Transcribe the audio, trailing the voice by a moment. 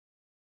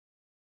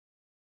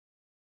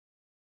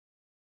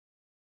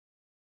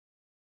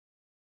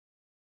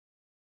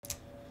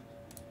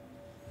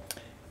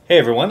Hey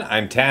everyone,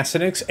 I'm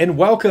Tassinix, and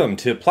welcome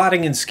to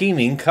Plotting and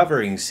Scheming,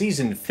 covering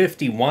Season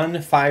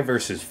 51, 5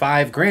 vs.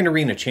 5, Grand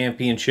Arena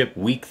Championship,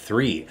 Week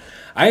 3.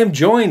 I am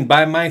joined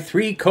by my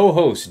three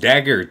co-hosts,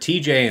 Dagger,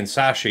 TJ, and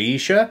Sasha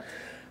Isha.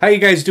 How you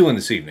guys doing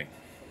this evening?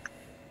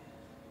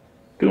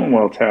 Doing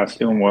well, Tass.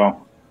 Doing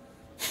well.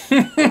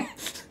 The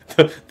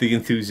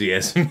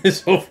enthusiasm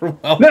is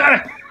overwhelming.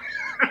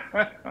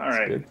 All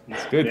right. Good.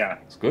 It's good. Yeah.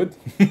 It's good.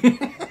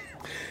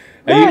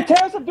 Yeah,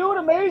 Tess, I'm doing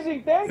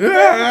amazing. Thank you.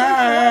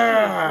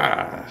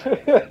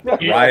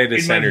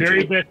 Riotous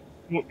energy.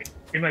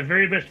 In my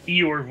very best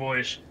Eeyore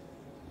voice,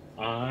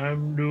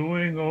 I'm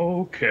doing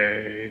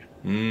okay.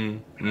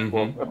 If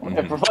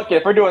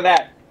we're doing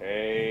that,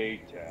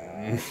 hey,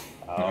 Tess,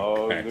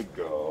 how's it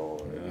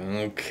going?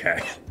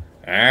 Okay.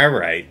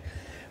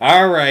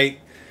 All right.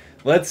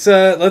 Let's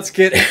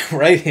get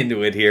right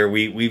into it here.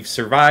 We've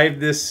survived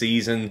this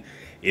season.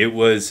 It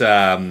was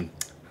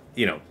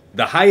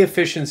the high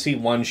efficiency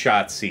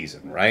one-shot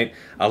season, right?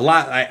 A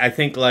lot. I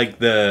think like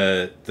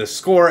the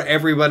score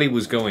everybody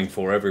was going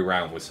for every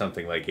round was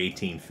something like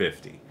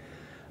 1850.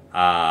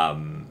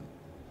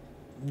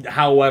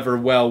 However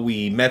well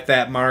we met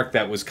that mark,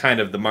 that was kind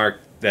of the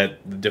mark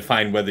that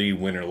defined whether you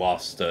win or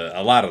lost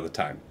a lot of the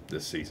time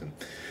this season.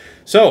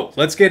 So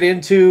let's get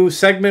into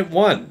segment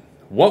one.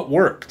 What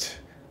worked?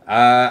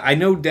 I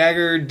know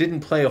Dagger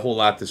didn't play a whole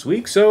lot this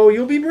week, so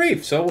you'll be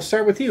brief. So we'll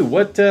start with you.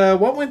 What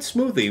went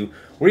smoothly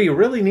where you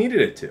really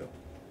needed it to?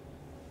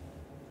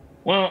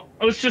 Well,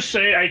 let's just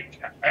say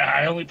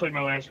I only played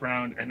my last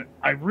round, and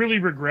I really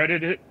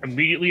regretted it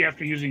immediately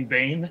after using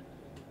Bane.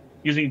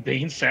 Using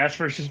Bane Sass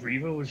versus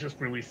Reva was just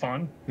really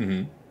fun.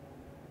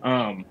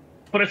 Mm-hmm.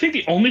 But I think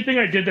the only thing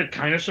I did that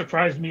kind of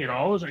surprised me at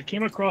all is I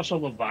came across a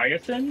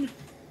Leviathan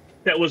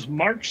that was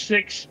March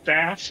 6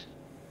 Sass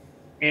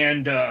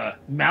and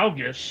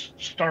Malgus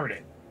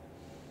starting.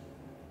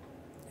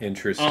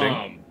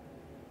 Interesting.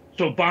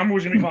 So Bomber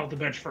was going to call it the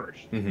bench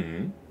first.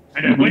 Mm-hmm.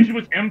 And I went in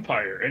with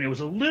Empire, and it was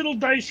a little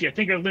dicey. I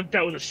think I limped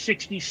out with a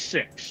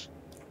 66.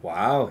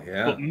 Wow,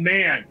 yeah. But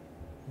man,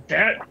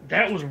 that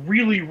was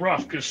really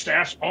rough because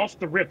Sass off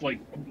the rip, like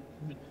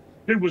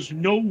there was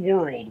no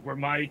world where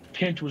my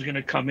pint was going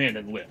to come in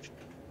and lift.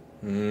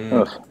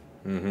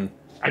 Mm-hmm.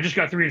 I just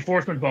got the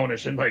reinforcement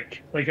bonus, and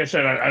like I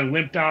said, I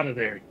limped out of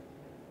there.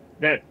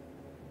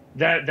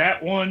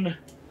 That one,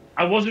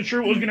 I wasn't sure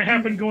what was going to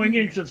happen going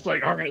in because it's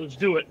like, all right, let's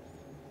do it.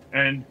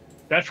 And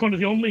that's one of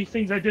the only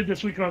things I did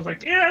this week. I was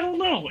like, yeah, I don't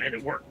know, and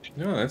it worked.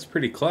 No, that's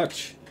pretty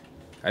clutch.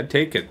 I'd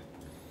take it.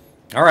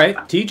 All right,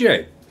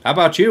 TJ, how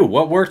about you?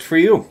 What worked for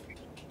you?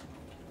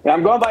 Yeah,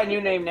 I'm going by a new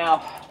name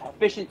now.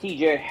 Efficient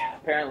TJ.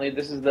 Apparently,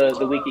 this is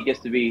the week he gets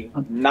to be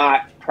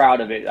not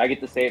proud of it. I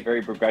get to say it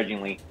very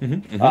begrudgingly.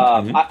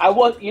 I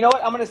was, you know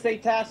what? I'm going to say,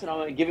 Tess, and I'm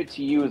going to give it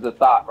to you as a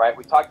thought, right?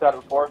 We talked about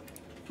it before.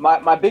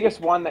 My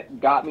biggest one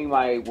that got me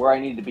where I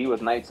needed to be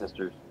was Night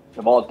Sisters,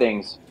 of all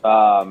things.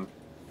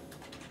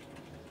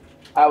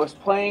 I was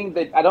playing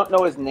I don't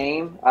know his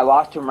name. I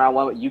lost to him round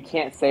one, but you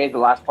can't say the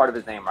last part of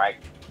his name, right?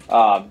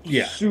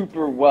 Yeah.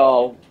 Super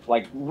well,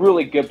 like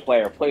really good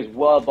player. Plays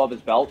well above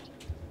his belt.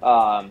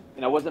 And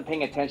I wasn't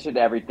paying attention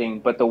to everything,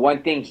 but the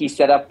one thing he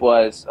set up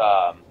was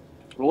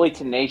really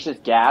tenacious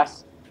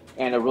gas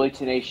and a really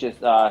tenacious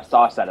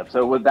saw setup.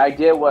 So what the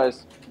idea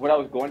was, what I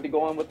was going to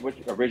go in with, which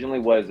originally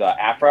was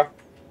Afra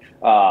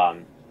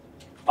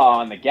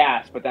on the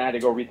gas, but then I had to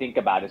go rethink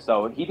about it.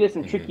 So he did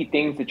some tricky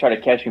things to try to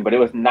catch me, but it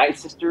was Night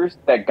Sisters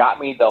that got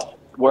me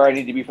where I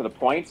needed to be for the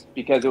points,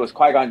 because it was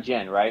Qui-Gon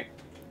Jinn, right?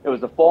 It was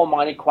the full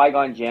Monty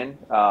Qui-Gon Jinn.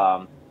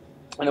 And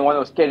the one that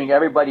was getting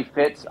everybody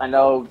fits. I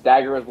know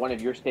Dagger is one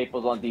of your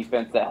staples on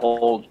defense that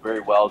holds very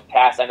well.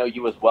 Tass, I know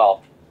you as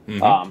well.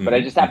 But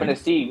I just happened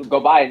to go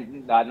by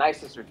Night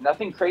Sisters,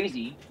 nothing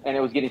crazy, and it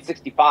was getting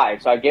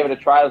 65. So I gave it a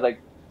try. I was like,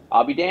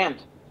 I'll be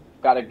damned.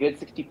 Got a good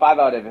 65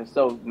 out of it.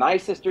 So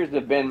Night Sisters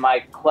have been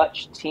my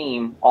clutch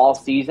team all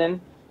season,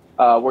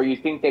 where you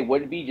think they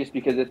would be, just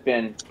because it's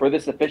been, for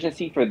this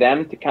efficiency for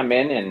them to come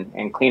in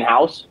and clean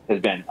house has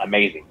been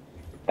amazing.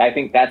 I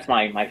think that's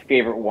my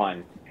favorite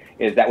one,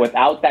 is that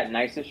without that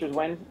Night Sisters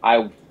win,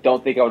 I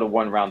don't think I would have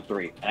won round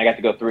 3. And I got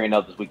to go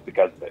 3-0 this week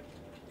because of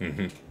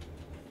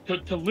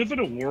it. To live in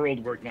a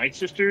world where Night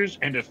Sisters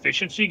and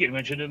efficiency get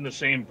mentioned in the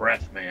same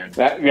breath, man.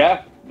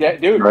 Yeah,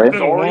 dude. Right. It's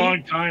been a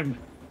long time.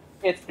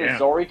 It's the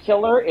Zori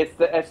killer.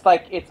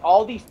 It's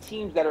all these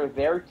teams that are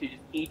there to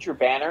just eat your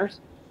banners.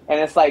 And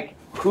it's like,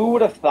 who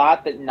would have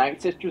thought that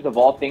Night Sisters of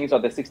all things are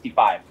the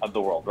 65 of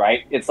the world,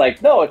 right? It's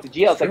like, no, it's a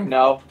GL. It's like,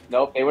 nope.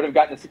 They would have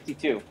gotten a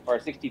 62 or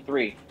a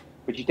 63.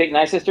 But you take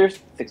Night Sisters,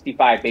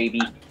 65, baby.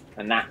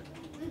 And that.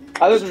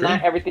 Other than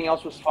that, everything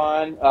else was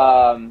fun.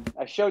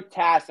 I showed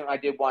Tass, and I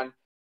did one.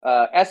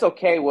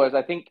 SOK was,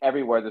 I think,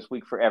 everywhere this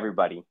week for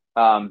everybody.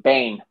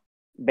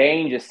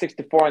 Bane just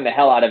 64 the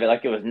hell out of it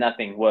like it was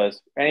nothing.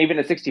 And even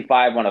the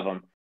 65, one of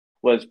them,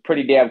 was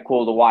pretty damn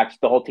cool to watch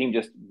the whole team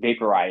just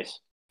vaporize.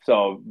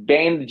 So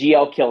Bane, the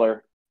GL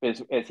killer,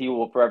 as he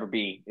will forever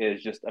be,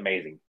 is just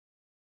amazing.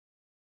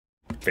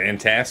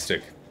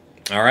 Fantastic.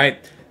 All right.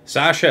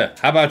 Sasha,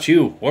 how about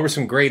you? What were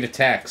some great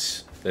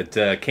attacks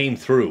that came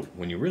through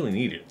when you really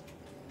needed it.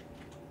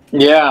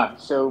 Yeah.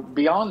 So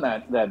beyond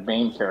that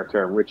main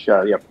character, which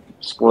yeah,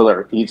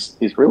 spoiler, he's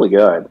really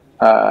good.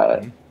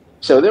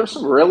 So there was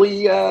some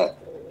really.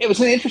 It was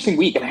an interesting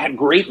week, and I had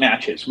great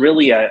matches.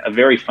 Really, a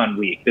very fun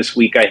week. This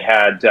week, I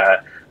had.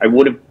 I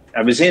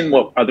was in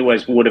what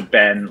otherwise would have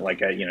been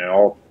like a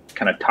all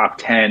kind of top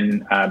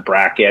 10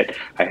 bracket.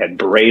 I had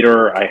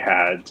Brader, I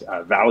had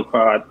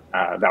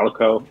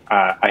Valico,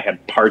 I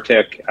had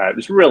Partic. It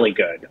was really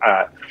good.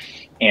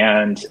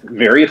 And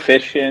very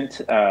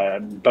efficient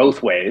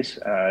both ways.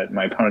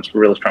 My opponents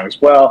were really strong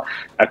as well.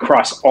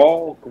 Across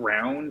all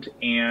ground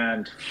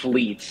and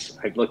fleets,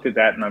 I looked at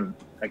that and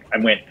I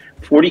went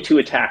 42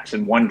 attacks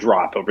and 1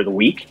 drop over the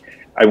week.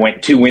 I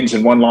went 2 wins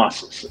and 1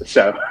 loss,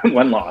 so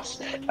 1 loss.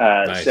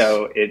 Nice.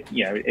 So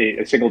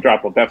a single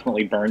drop will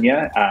definitely burn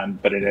you,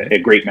 but a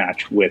great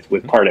match with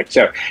Partic.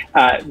 So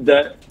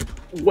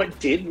what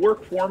did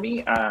work for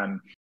me,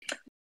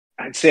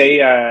 I'd say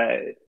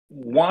a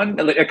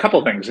couple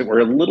of things that were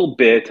a little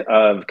bit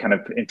of kind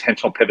of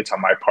intentional pivots on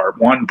my part.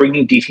 One,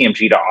 bringing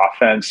DTMG to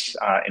offense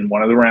in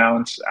one of the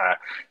rounds.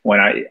 When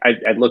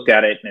I looked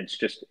at it, and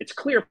it's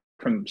clear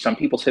from some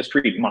people's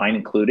history, mine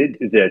included,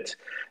 that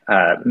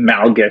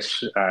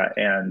Malgus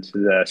and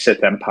the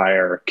Sith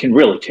Empire can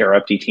really tear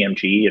up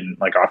DTMG, and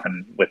like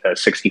often with a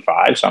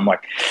 65. So I'm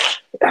like,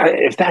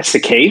 if that's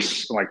the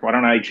case, like, why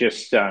don't I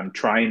just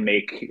try and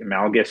make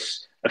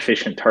Malgus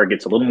efficient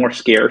targets a little more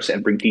scarce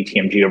and bring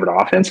DTMG over to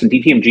offense? And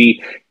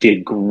DTMG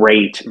did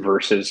great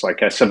versus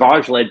like a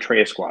Savage-led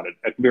Treya squad,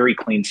 a very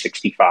clean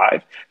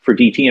 65 for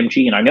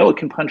DTMG. And I know it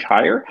can punch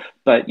higher,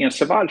 but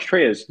Savage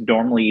Treya is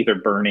normally either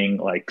burning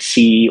like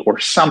C or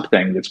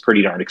something that's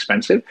pretty darn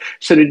expensive.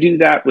 So to do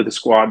that with a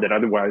squad that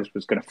otherwise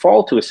was going to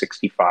fall to a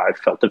 65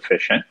 felt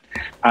efficient.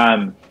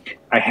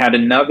 I had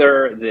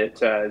another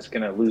that is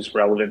going to lose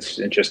relevance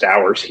in just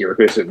hours here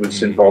because it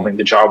was involving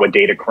the Jawa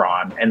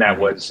Datacron, and that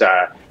was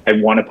I had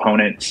one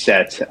opponent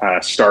set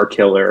Star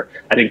Killer.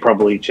 I think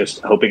probably just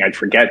hoping I'd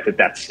forget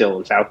that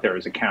still is out there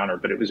as a counter,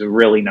 but it was a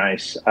really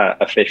nice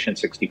efficient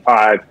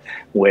 65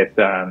 with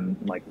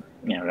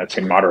that's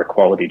a moderate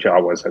quality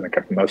Jawas. I think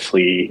I've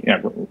mostly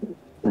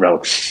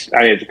relics.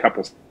 I had a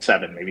couple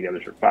 7, maybe the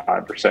others are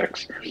 5 or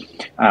 6,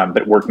 but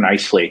it worked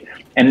nicely.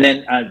 And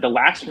then the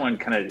last one,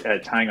 kind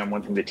of tying on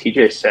one thing that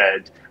TJ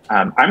said,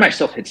 I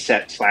myself had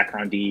set Slacker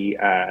on D.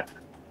 I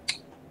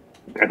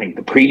think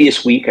the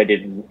previous week I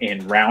did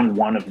in round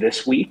 1 of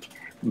this week.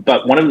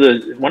 But one of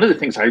the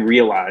things I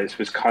realized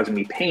was causing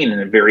me pain in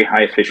a very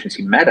high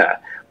efficiency meta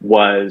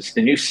was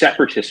the new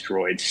Separatist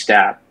droid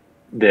stat.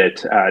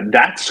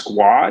 That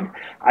squad,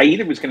 I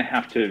either was going to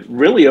have to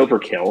really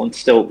overkill, and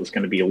still it was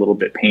going to be a little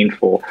bit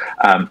painful,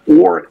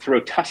 or throw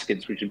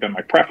Tuskens, which had been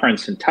my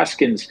preference. And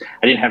Tuskens,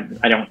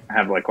 I don't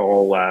have like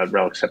all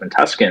Relic 7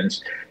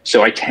 Tuskens,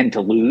 so I tend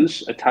to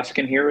lose a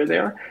Tusken here or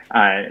there,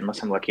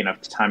 unless I'm lucky enough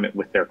to time it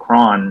with their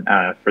Kron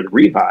for the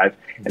revive.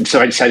 And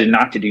so I decided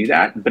not to do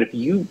that. But if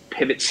you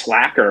pivot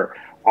Slacker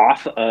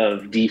off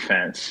of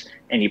defense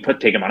and you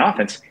take him on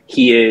offense,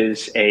 he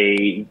is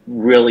a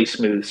really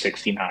smooth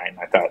 69.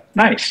 I thought,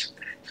 nice.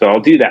 So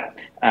I'll do that.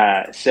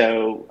 I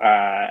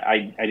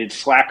did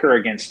Slacker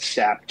against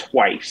Sap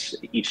twice,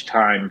 each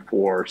time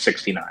for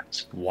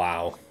 69s.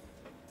 Wow.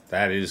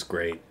 That is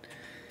great.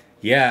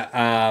 Yeah,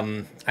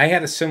 I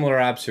had a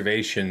similar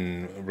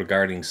observation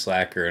regarding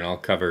Slacker, and I'll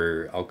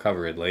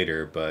cover it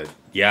later. But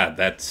yeah,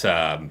 that's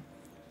a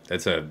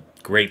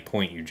great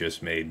point you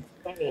just made.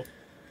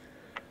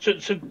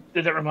 So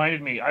that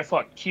reminded me, I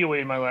fought Kiowa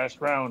in my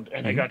last round,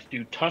 and I got to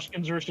do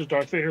Tuskens versus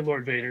Darth Vader,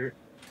 Lord Vader,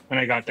 and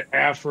I got the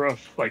Afra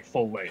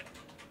full Leia.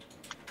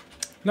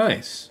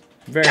 Nice.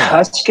 Very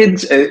nice.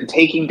 Tuskens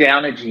taking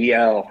down a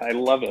GL. I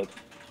love it.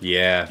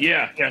 Yeah.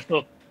 Yeah.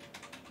 So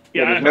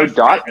there's no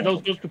dot.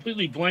 Those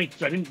completely blank.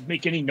 I didn't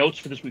make any notes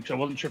for this week, so I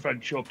wasn't sure if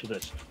I'd show up to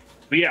this.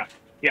 But yeah,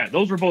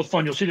 those were both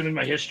fun. You'll see them in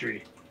my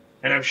history,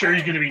 and I'm sure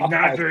you're going to be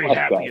not very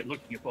happy at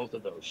looking at both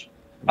of those.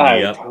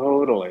 Yep.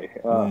 Totally.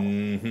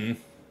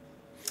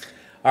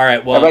 All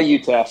right, well... How about you,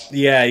 Tess?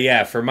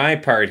 Yeah. For my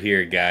part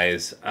here,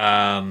 guys,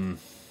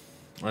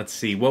 let's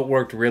see. What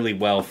worked really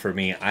well for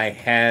me? I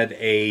had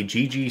a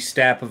GG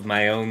stap of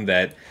my own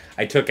that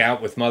I took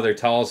out with Mother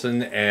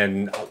Talzin,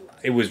 and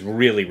it was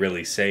really,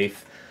 really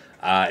safe.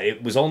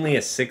 It was only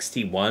a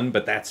 61,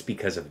 but that's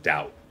because of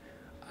doubt.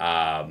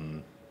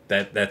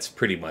 That's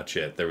pretty much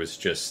it. There was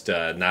just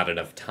not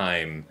enough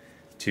time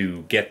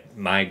to get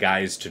my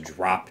guys to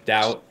drop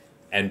doubt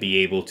and be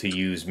able to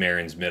use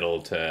Marin's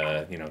Middle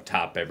to,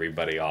 top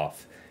everybody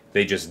off.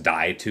 They just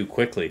die too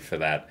quickly for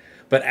that.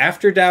 But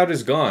after doubt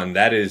is gone,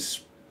 that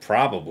is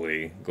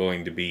probably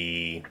going to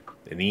be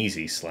an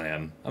easy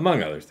slam,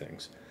 among other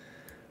things.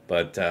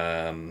 But,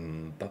 all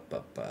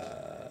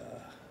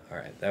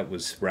right, that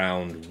was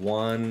round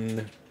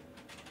 1.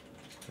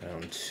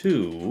 Round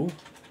 2.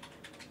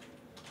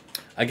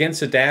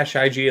 Against a Dash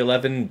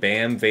IG-11,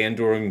 Bam, Van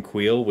Doren,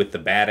 Queel with the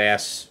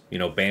badass,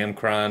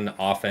 Bamcron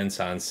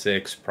offense on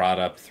 6, prod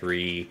up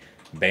 3,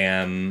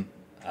 Bam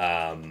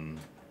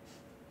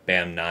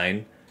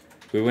 9.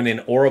 We went in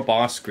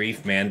Ouroboros,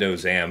 Grief, Mando,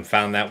 Zam.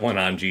 Found that one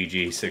on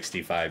GG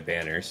 65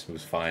 banners. It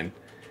was fine.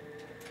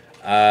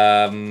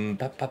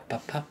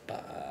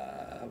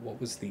 What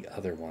was the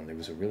other one? There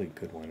was a really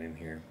good one in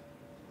here.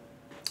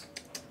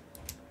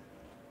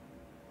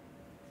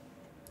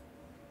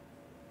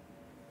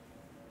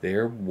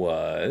 There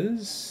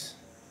was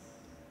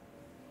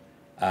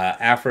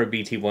Afra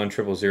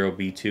BT1 000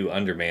 B2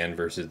 Underman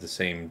versus the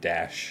same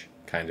dash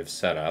kind of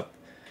setup.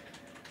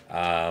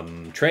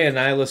 Treya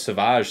Nyla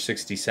Savage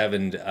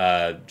 67,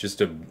 just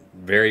a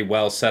very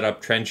well set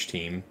up trench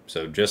team.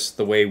 So just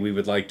the way we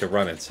would like to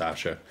run it,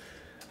 Sasha.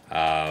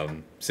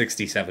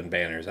 67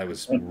 banners. That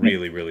was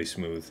really, really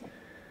smooth.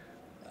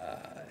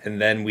 And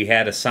then we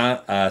had a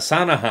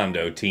Sana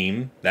Hondo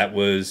team. That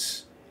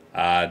was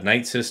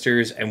Night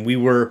Sisters. And we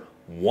were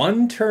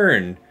one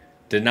turn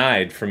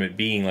denied from it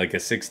being like a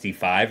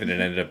 65. And it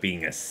ended up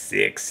being a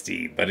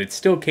 60. But it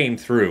still came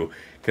through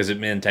because it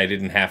meant I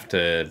didn't have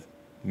to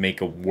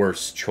make a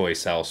worse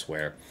choice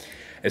elsewhere.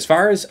 As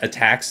far as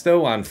attacks,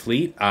 though, on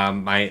Fleet,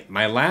 my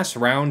last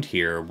round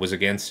here was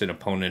against an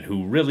opponent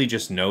who really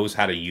just knows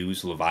how to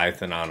use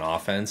Leviathan on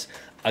offense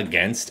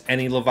against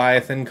any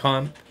Leviathan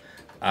comp,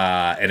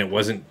 and it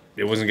wasn't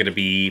going to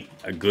be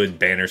a good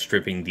banner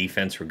stripping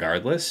defense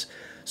regardless.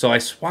 So I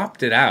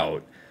swapped it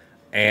out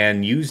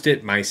and used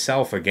it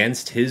myself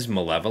against his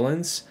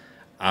Malevolence,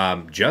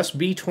 just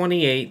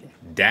B28,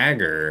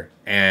 Dagger,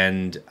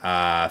 and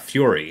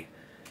Fury.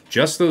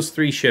 Just those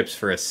 3 ships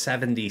for a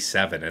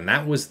 77, and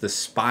that was the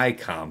spy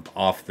comp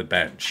off the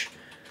bench.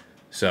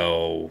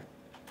 So,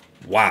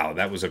 wow,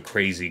 that was a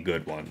crazy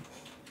good one.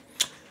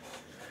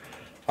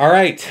 All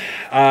right,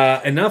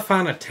 enough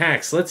on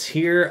attacks. Let's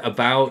hear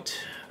about,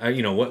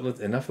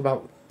 enough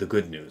about the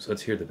good news.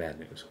 Let's hear the bad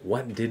news.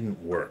 What didn't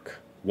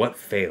work? What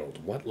failed?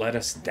 What let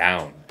us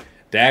down?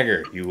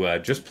 Dagger, you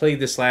just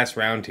played this last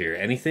round here.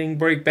 Anything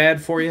break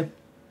bad for you?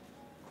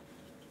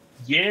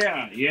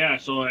 Yeah.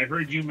 So I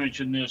heard you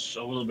mention this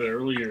a little bit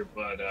earlier,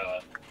 but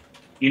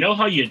you know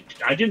how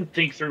I didn't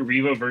think through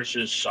Reva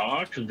versus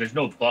Saw because there's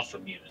no buff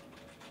immunity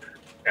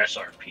for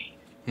SRP.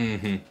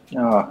 Mm-hmm.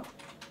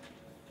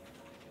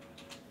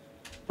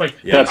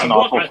 That's an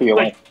awful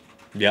feeling.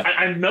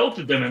 I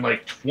melted them in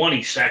like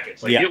 20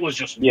 seconds. It was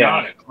just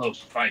not a close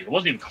fight. It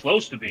wasn't even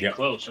close to being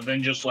close. And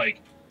then just like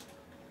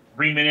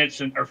 4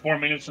 minutes and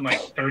like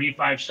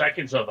 35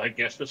 seconds of I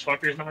guess this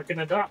fucker's not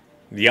gonna die.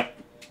 Yep.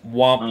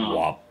 Womp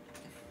womp.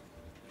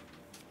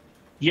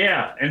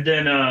 Yeah, and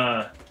then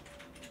I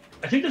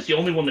think that's the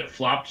only one that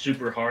flopped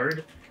super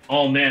hard.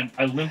 Oh man,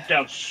 I limped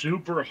out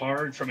super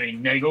hard from a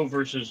Nego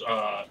versus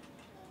I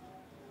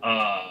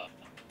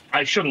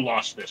should have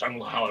lost this. I don't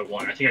know how I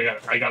won. I think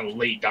I got a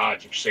late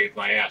dodge which saved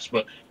my ass.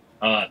 But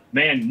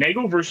man,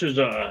 Nego versus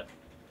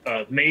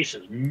Mace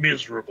is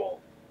miserable.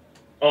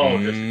 Oh,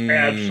 just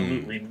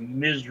absolutely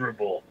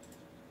miserable.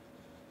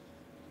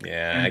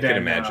 Yeah, and I can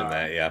imagine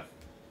that. Yeah.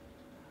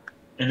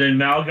 And then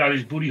Mal got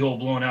his booty hole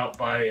blown out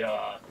by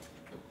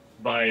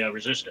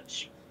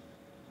Resistance.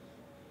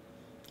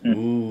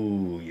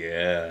 Ooh,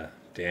 yeah.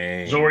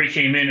 Dang. Zori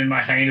came in and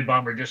my Hyena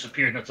Bomber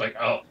disappeared, and it's like,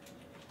 oh,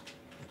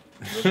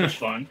 this is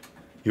fun.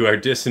 You are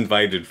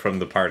disinvited from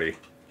the party.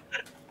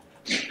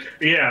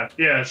 Yeah.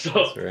 So,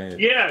 that's right.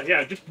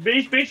 Yeah. Just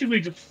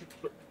basically,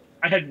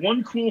 I had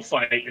one cool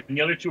fight, and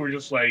the other two were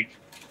just like,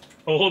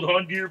 hold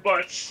on to your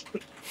butts.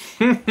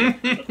 All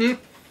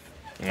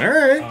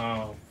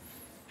right.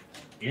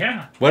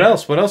 Yeah. What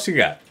else? What else you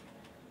got?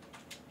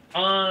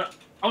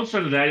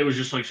 Outside of that, it was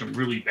just like some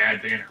really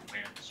bad banner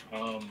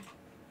wins.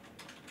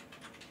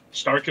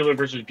 Starkiller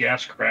versus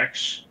Gas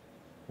Cracks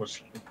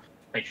was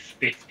like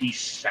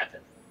 57.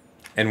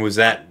 And was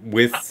that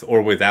with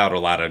or without a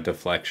lot of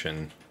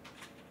deflection?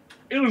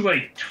 It was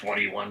like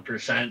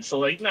 21%, so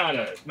like not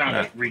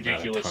a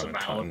ridiculous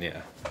amount.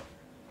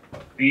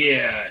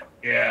 Yeah.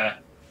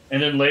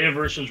 And then Leia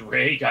versus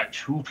Rey got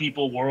 2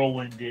 people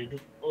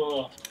whirlwinded.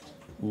 Ugh.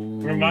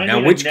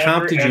 Now, which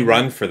comp did you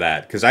run for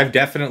that? Because I've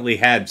definitely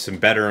had some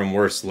better and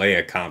worse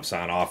Leia comps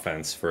on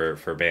offense for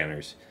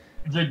banners.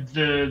 The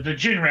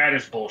Jin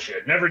Radis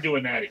bullshit. Never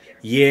doing that again.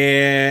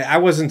 Yeah, I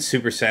wasn't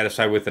super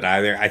satisfied with it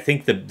either. I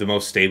think the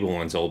most stable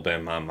one's Old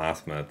Ben Mon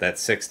Mothma. That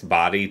 6th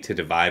body to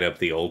divide up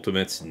the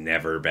ultimates,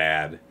 never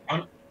bad.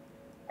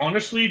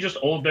 Honestly, just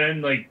Old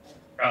Ben,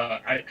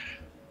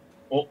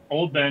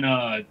 Old Ben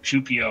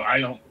Chupio, I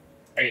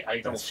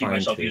don't see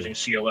myself using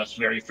CLS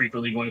very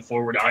frequently going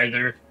forward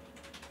either.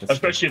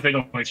 Especially if they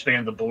don't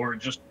expand the board.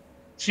 Just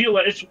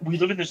CLS, we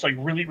live in this like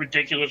really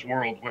ridiculous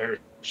world where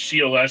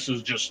CLS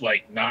is just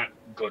like not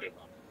good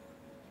enough.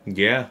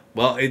 Yeah,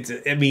 well,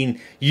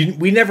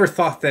 we never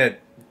thought that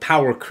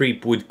power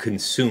creep would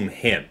consume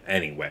him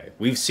anyway.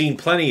 We've seen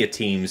plenty of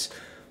teams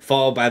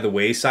fall by the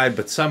wayside,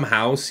 but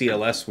somehow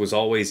CLS was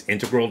always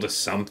integral to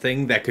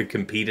something that could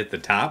compete at the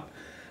top.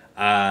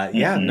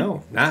 Yeah,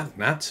 no,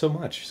 not so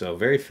much. So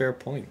very fair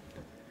point.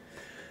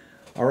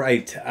 All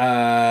right,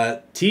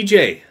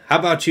 TJ, how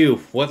about you?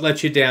 What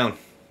let you down?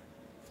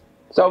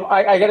 So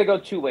I got to go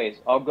 2 ways.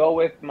 I'll go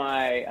with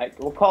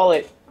we'll call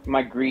it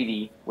my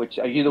greedy, which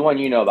are you the one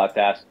you know about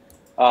that.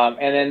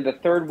 And then the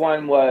third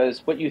one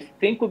was what you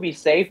think would be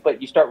safe,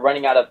 but you start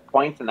running out of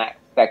points, and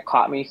that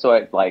caught me, so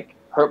it like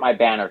hurt my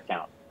banner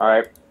count. All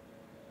right.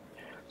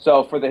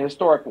 So for the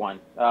historic one,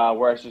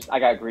 where it's just I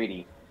got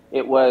greedy,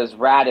 it was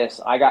Radis.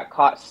 I got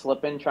caught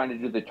slipping trying to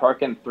do the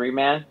Tarkin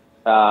 3-man,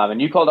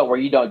 and you called out where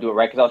you don't do it,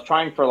 right? Because I was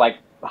trying for like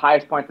the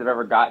highest points I've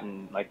ever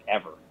gotten, like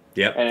ever.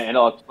 Yep. And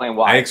I'll explain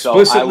why. I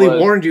explicitly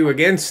warned you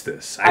against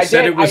this. I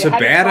said it was a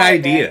bad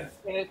idea.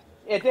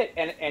 It did,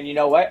 and you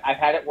know what? I've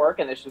had it work,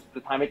 and it's just the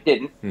time it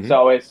didn't.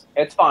 So it's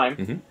fine.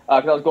 Because I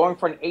was going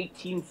for an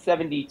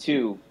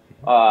 1872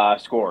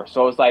 score,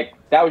 so it was like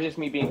that was just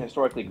me being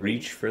historically greedy.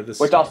 Reach for the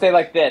which I'll say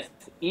like this: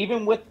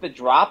 even with the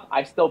drop,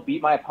 I still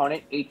beat my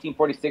opponent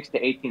 1846 to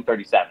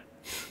 1837.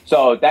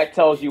 So that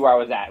tells you where I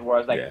was at. Where I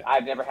was like,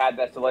 I've never had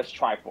that, so let's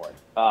try for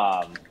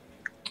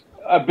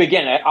it.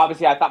 Begin.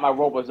 Obviously, I thought my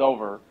roll was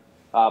over,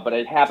 but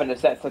it happened to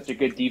set such a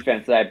good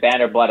defense that I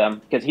banner bled him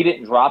because he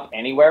didn't drop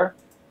anywhere.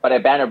 But I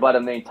banner bled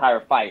him the entire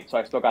fight, so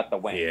I still got the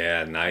win.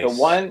 Yeah, nice.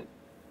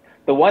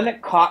 The one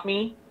that caught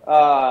me,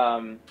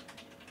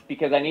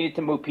 because I needed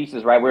to move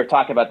pieces, right? We were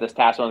talking about this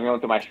task when I was going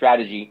through my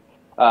strategy.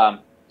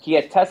 He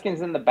had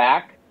Tuscans in the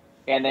back,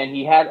 and then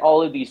he had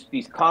all of these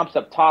comps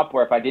up top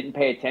where if I didn't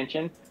pay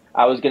attention,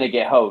 I was going to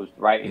get hosed,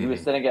 right? And he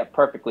was setting it up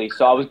perfectly.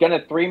 So I was going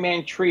to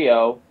 3-man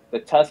trio, the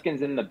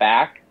Tuscans in the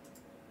back.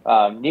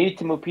 Needed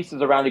to move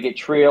pieces around to get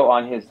trio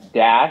on his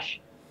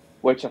dash,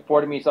 which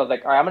afforded me. So I was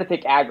like, all right, I'm going to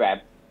take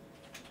Agrab.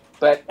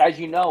 But as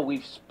you know,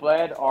 we've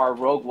spread our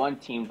Rogue One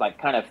teams like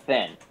kind of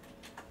thin.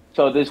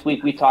 So this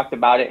week we talked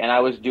about it, and I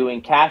was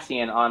doing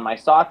Cassian on my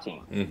Saw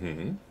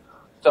team.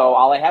 So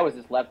all I had was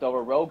this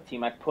leftover Rogue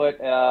team. I put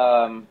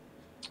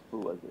who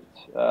was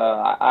it?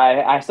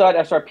 I still had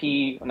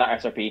SRP, not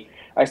SRP.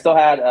 I still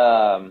had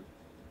the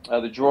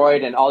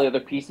droid and all the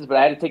other pieces, but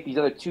I had to take these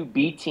other 2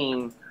 B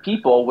team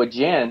people with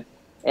Jin,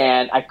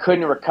 and I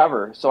couldn't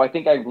recover. So I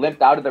think I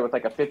limped out of there with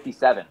like a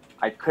 57.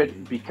 I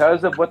could,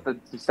 because of what the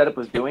setup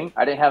was doing,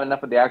 I didn't have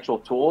enough of the actual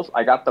tools.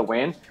 I got the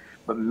win,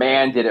 but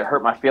man, did it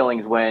hurt my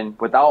feelings when,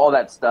 without all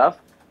that stuff,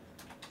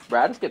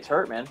 Radis gets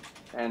hurt, man.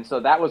 And so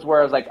that was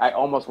where I was like, I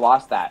almost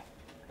lost that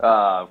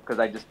because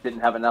I just didn't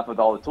have enough of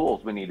all the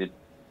tools we needed.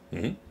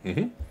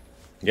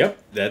 Yep,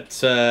 that's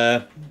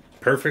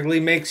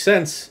perfectly makes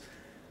sense.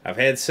 I've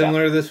had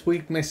similar this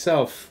week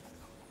myself.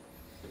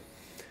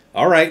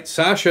 All right,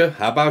 Sasha,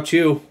 how about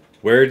you?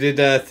 Where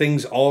did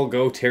things all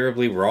go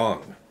terribly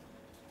wrong?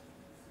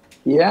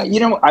 Yeah,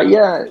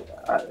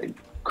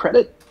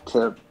 credit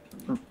to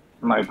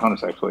my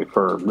opponents actually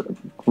for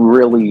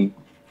really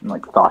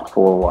like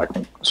thoughtful, I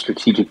think,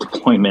 strategic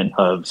deployment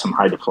of some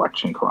high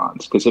deflection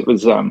crons because it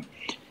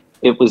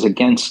was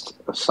against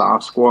a SAW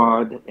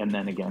squad and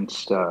then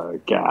against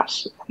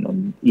gas, and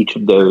then each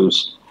of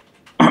those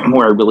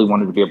where I really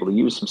wanted to be able to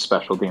use some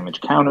special damage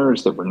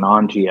counters that were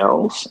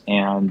non-GLs,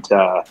 and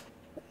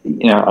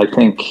I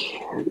think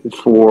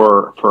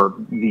for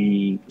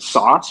the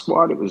SAW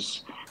squad, it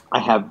was. I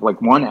have like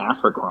one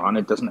Africron.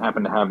 It doesn't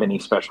happen to have any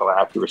special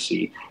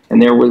accuracy.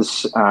 And there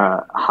was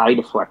high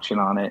deflection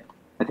on it.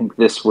 I think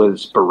this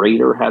was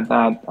Berater had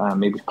that,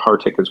 maybe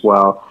Partik as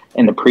well.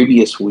 And the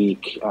previous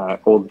week,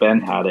 Old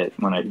Ben had it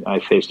when I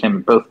faced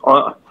him. Both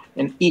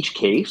in each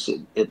case,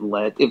 it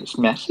was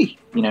messy,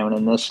 and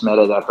in this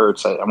meta that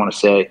hurts. I want to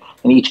say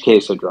in each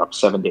case, I dropped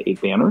 7 to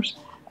 8 banners.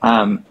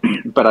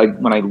 But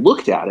when I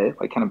looked at it,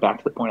 like kind of back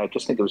to the point, I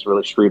just think it was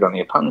really shrewd on the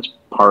opponent's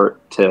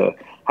part to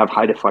have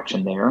high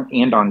deflection there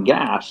and on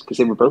gas because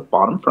they were both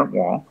bottom front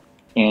wall,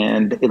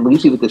 and it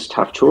leaves you with this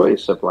tough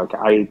choice of like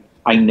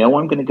I know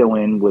I'm going to go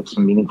in with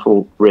some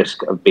meaningful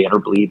risk of banner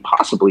bleed,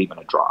 possibly even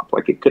a drop.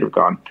 Like it could have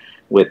gone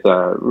with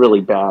really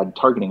bad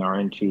targeting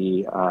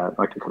RNG,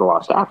 like I could have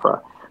lost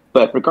Afra.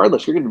 But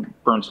regardless, you're going to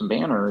burn some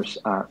banners,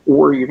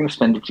 or you're going to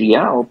spend a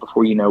GL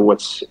before you know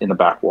what's in the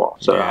back wall.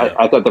 So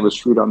I thought that was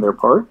shrewd on their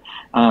part.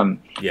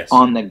 Yes.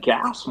 On the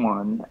gas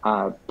one,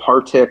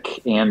 Partik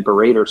and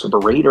Berater. So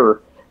Berater,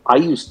 I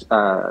used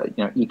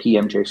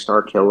EPMJ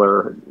Star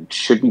Killer.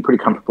 Should be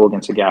pretty comfortable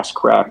against the gas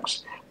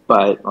cracks.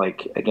 But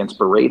like against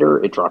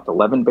Berater, it dropped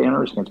 11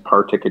 banners. Against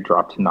Partik, it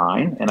dropped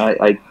 9. And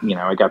I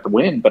got the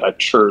win, but I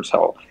sure as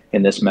hell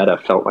in this meta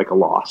felt like a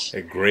loss.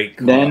 A great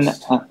cost. Then.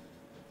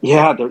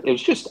 It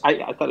was just,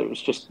 I thought it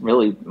was just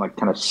really like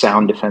kind of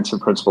sound defensive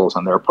principles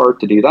on their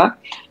part to do that.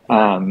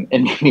 And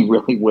made me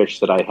really wish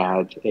that I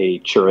had a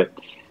Chirrut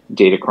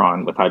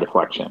Datacron with high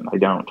deflection. I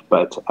don't.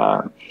 But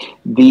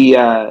the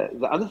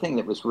other thing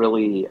that was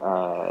really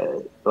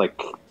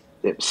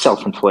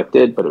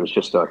self-inflicted, but it was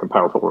just like a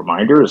powerful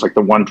reminder, is like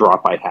the one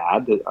drop I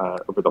had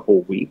over the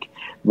whole week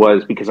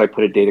was because I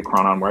put a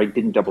Datacron on where I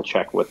didn't double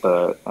check what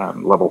the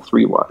level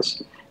 3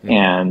 was.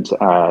 And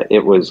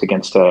it was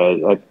against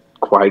a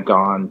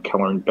Qui-Gon,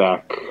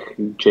 Kellerbeck,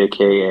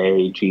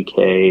 JKA,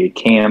 GK,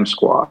 Cam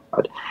squad.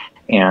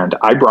 And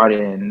I brought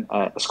in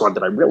a squad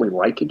that I really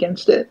like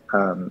against it.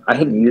 I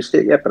hadn't used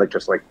it yet, but I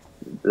just like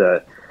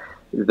the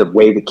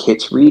way the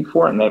kits read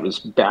for it. And that was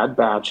Bad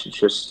Batch. It's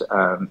just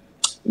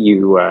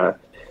you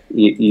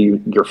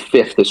your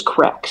fifth is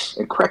Krex,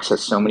 and Krex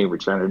has so many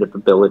regenerative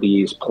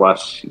abilities.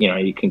 Plus,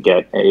 you can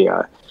get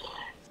a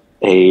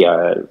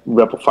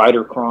Rebel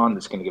Fighter Cron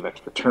that's going to give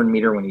extra turn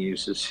meter when he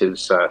uses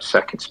his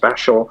second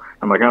special.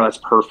 I'm like, oh, that's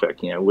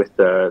perfect. With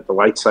the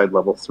light side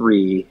level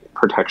 3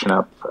 protection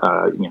up,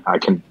 I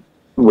can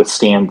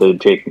withstand the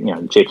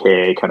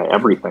JKA kind of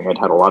everything. I'd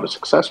had a lot of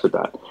success with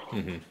that.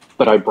 Mm-hmm.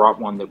 But I brought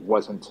one that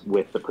wasn't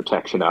with the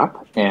protection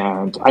up,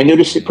 and I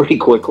noticed it pretty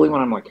quickly when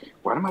I'm like,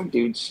 why do my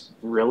dudes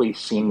really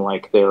seem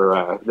like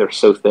they're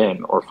so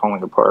thin or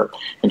falling apart?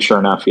 And sure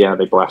enough, yeah,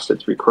 they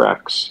blasted 3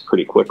 cracks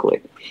pretty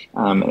quickly.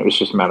 And it was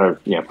just a matter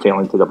of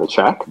failing to double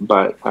check.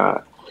 But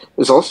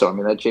there's also,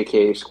 that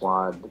JKA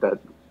squad, that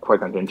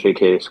Qui-Gon Jinn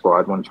JKA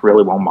squad, when it's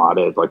really well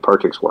modded, like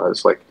Partix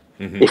was, like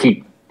if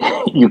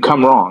you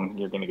come wrong,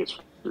 you're going to get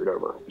screwed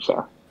over.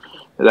 So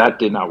that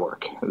did not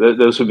work.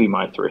 Those would be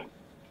my 3.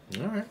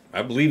 All right.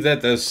 I believe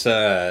that this,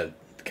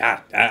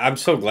 God, I'm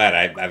so glad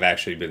I've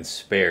actually been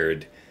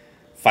spared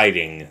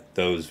fighting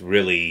those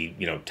really,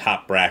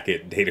 top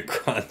bracket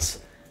Datacrons.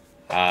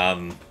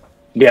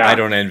 Yeah. I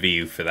don't envy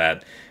you for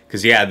that.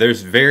 Because,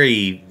 there's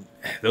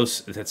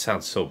that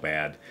sounds so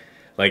bad.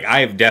 Like,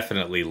 I have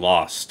definitely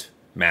lost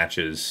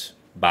matches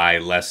by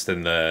less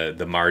than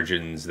the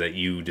margins that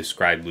you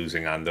described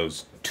losing on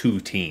those 2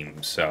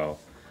 teams. So,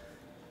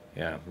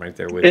 yeah, right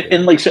there with you.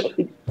 And so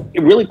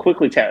really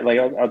quickly, Tad,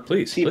 I'll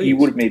please, see if you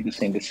would have made the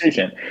same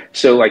decision.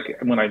 So,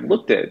 when I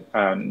looked at,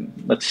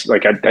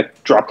 I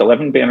dropped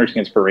 11 banners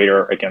against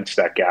Parador against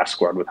that gas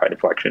squad with high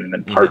deflection, and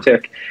then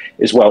Partic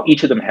as well.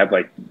 Each of them had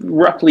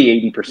roughly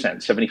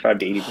 80%, 75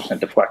 to 80%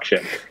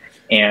 deflection,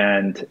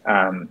 and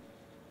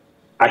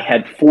I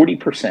had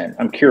 40%.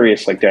 I'm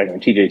curious, Dagger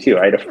and TJ too.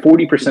 I had a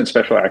 40%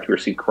 special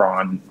accuracy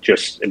cron.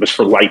 It was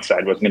for light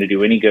side. Wasn't going to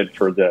do any good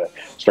for the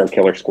Star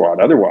Killer squad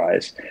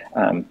otherwise.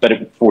 But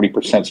it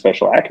 40%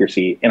 special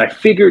accuracy, and I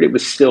figured it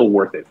was still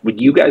worth it. Would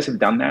you guys have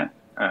done that?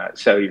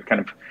 So you're kind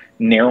of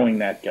narrowing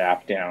that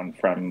gap down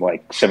from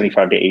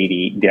 75 to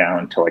 80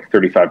 down to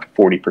 35 to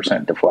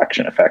 40%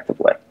 deflection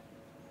effectively.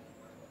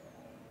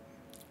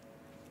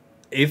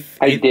 If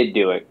I did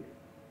do it,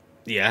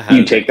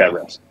 you take that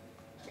risk.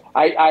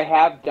 I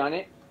have done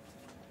it,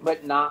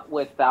 but not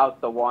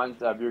without the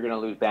ones of you're going to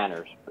lose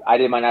banners. I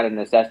did mine out of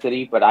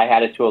necessity, but I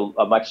had it to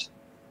a much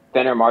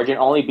thinner margin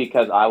only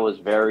because I was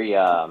very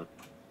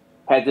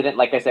hesitant.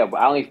 Like I said,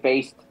 I only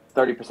faced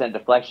 30%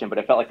 deflection, but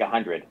it felt like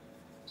 100.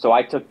 So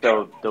I took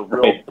the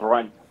real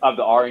brunt of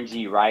the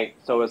RNG, right?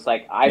 So it's I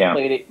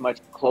played it much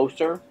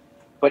closer.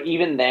 But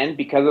even then,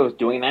 because I was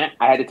doing that,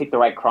 I had to take the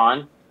right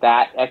cron.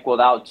 That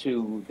equaled out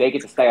to they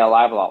get to stay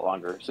alive a lot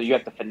longer. So you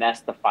have to finesse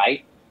the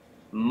fight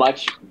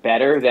much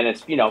better than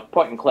it's,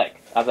 point and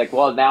click. I was like,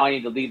 well, now I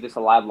need to leave this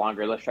alive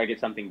longer. Let's try to get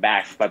something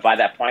back. But by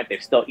that point,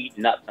 they've still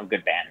eaten up some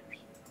good banners.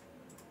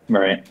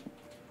 Right.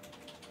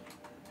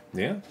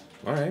 Yeah.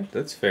 All right.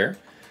 That's fair.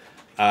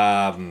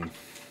 For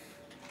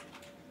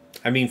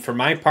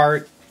my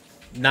part,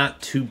 not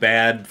too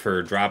bad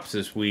for drops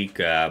this week.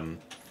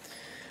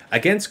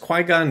 Against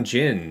Qui-Gon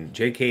Jinn,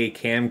 JK,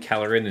 Cam,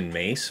 Kelleran, and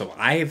Mace. So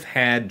I've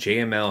had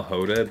JML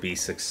Hoda be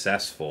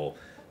successful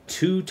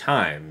 2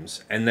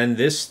 times, and then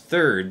this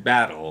third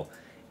battle,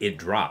 it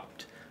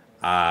dropped.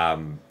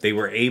 They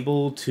were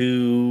able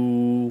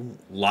to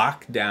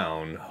lock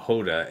down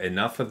Hoda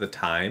enough of the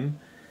time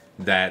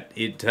that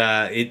it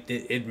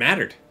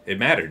mattered. It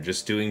mattered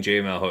just doing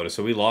JML Hoda.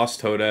 So we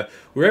lost Hoda.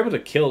 We were able to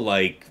kill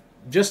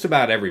just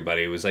about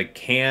everybody. It was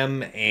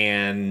Cam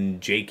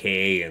and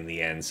JKA in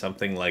the end,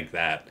 something like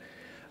that.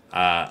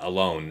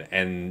 Alone,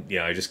 and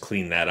I just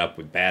cleaned that up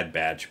with Bad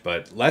Batch.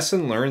 But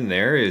lesson learned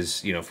there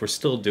is, if we're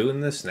still doing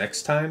this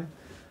next time,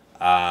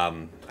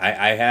 I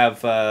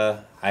have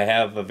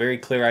a very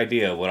clear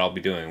idea of what I'll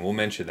be doing. We'll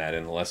mention that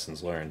in the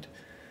lessons learned.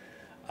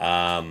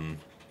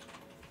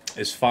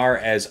 As far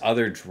as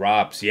other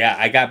drops,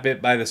 I got bit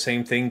by the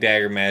same thing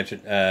Dagger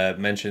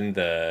mentioned,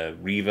 the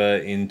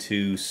Riva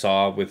into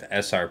Saw with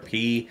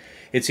SRP.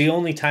 It's the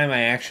only time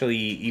I actually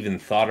even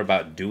thought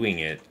about doing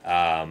it.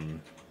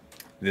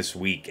 This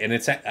week, and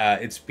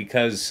it's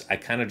because I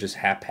kind of just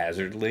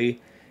haphazardly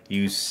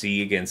use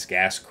C against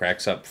gas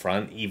cracks up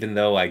front, even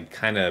though I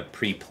kind of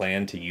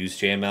pre-planned to use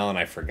JML and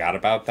I forgot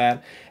about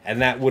that,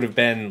 and that would have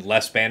been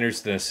less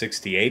banners than a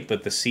 68,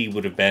 but the C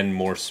would have been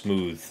more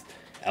smooth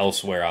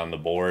elsewhere on the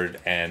board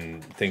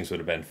and things would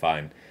have been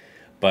fine.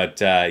 But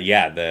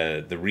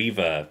the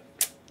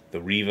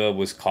Riva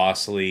was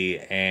costly,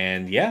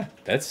 and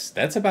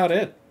that's about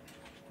it.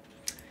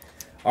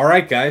 All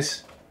right,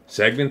 guys,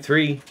 segment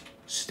 3.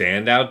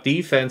 Standout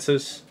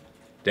defenses.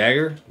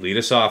 Dagger, lead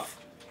us off.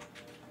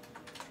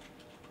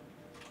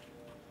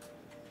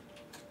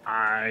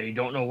 I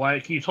don't know why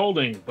it keeps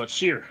holding, but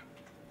Seer.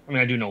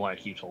 I do know why it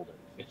keeps holding.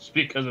 It's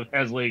because it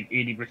has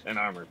 80%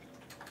 armor.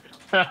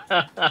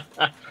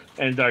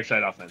 And Dark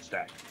Side offense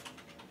stack.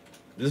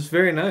 This is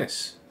very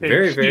nice.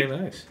 Very, very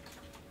nice.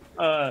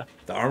 The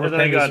armor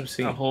then I got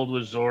obscene. A hold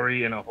with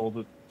Zori and a hold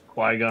with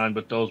Qui-Gon,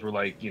 but those were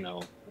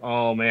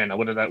oh man,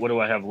 what do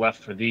I have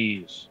left for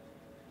these?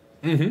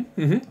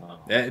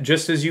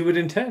 Just as you would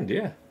intend,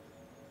 yeah.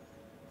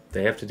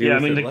 They have to deal Yeah, I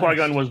with mean, it the last.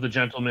 Qui-Gon was the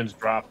gentleman's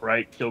drop,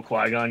 right? Kill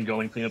Qui-Gon, go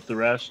and clean up the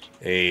rest.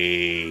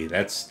 Hey,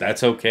 that's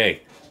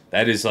okay.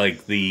 That is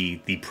like the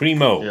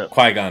primo Yep.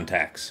 Qui-Gon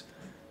tax.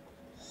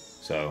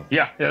 So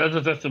Yeah, that's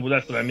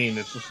what I mean.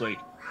 It's just like,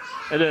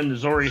 and then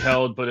Zori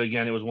held, but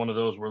again, it was one of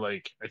those where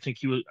like I think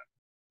he was.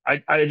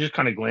 I just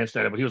kind of glanced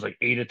at it, but he was like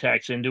 8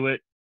 attacks into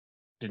it,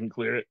 didn't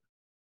clear it,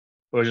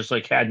 or just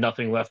like had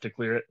nothing left to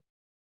clear it.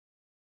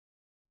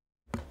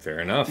 fair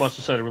enough. Must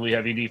have said a really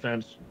heavy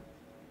defense.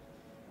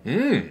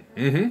 Yeah.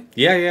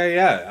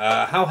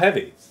 How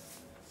heavy?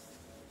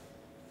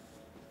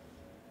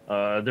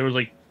 There was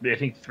like I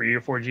think 3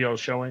 or 4 GLs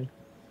showing.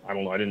 I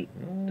don't know. I didn't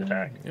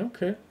attack.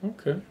 Okay.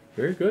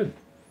 Very good.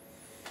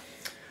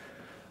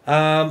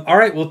 All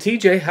right. Well,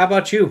 TJ, how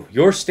about you?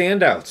 Your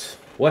standouts.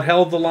 What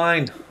held the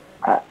line?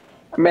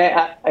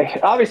 Man,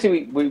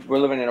 obviously we're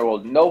living in a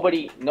world.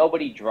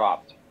 Nobody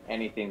dropped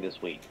anything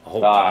this week. Oh,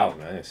 wow.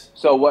 Nice.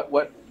 So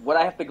what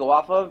I have to go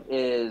off of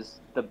is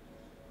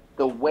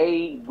the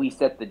way we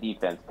set the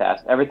defense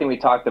test. Everything we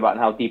talked about and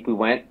how deep we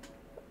went,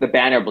 the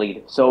banner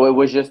bleed. So it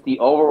was just the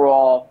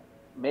overall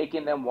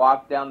making them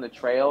walk down the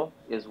trail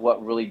is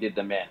what really did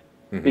them in.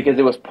 Mm-hmm. Because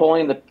it was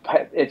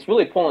it's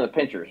really pulling the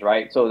pinchers,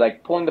 right? So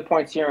like pulling the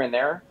points here and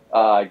there,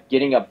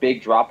 getting a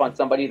big drop on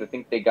somebody. I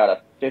think they got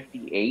a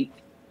 58.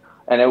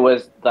 And it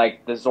was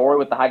like the Zori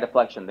with the high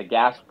deflection, the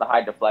gas with the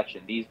high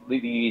deflection, these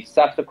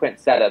subsequent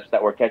setups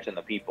that were catching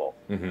the people.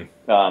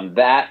 Mm-hmm.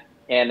 That,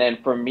 and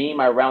then for me,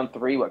 my round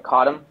 3, what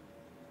caught him,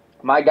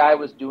 my guy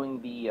was doing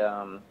the,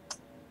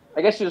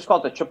 I guess you just call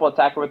it the triple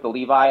attacker with the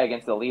Levi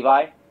against the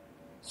Levi.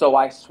 So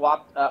I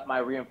swapped up my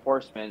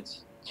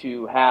reinforcements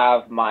to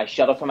have my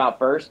shuttle come out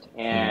first,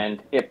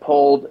 and it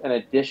pulled an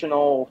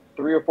additional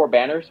 3 or 4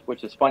 banners,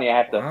 which is funny. I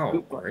have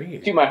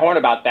to toot my horn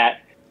about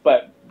that.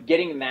 But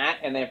getting that,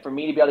 and then for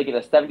me to be able to get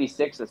a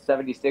 76,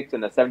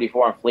 and a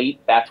 74 on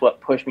fleet, that's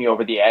what pushed me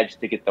over the edge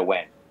to get the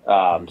win.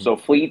 So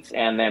fleets,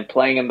 and then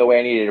playing them the way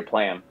I needed to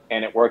play them,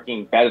 and it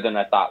working better than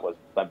I thought was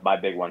my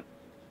big one.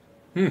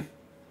 All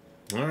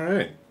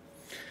right.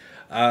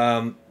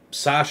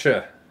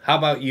 Sasha, how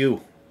about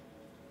you?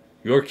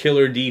 Your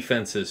killer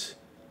defenses.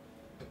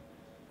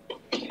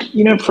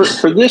 You know, for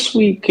this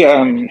week,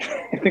 I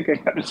think I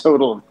got a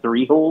total of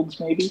 3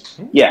 holds, maybe.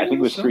 Yeah, I think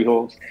it was 3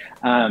 holds.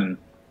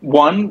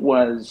 One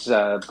was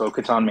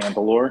Bo-Katan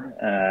Mandalore,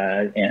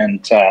 and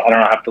I don't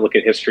know, I have to look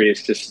at history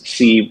as to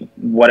see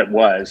what it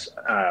was.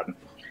 I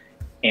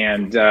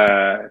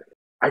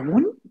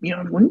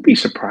wouldn't be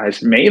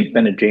surprised. It may have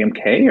been a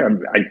JMK. I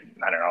don't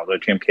know, although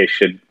JMK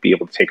should be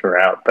able to take her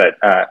out. But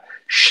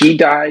she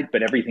died,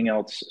 but everything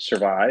else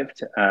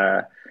survived.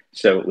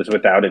 So it was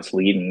without its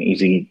lead, an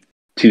easy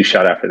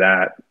 2-shot after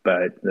that.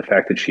 But the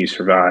fact that she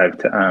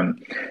survived. And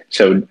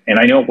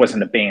I know it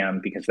wasn't a BAM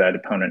because that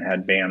opponent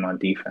had BAM on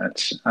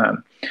defense.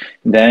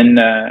 Then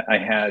I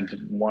had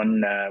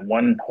one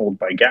hold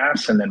by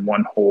gas, and then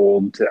one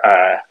hold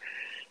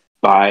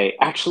by,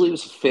 actually it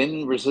was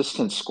Finn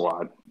Resistance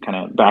Squad, kind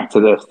of back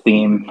to the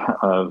theme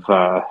of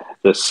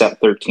the set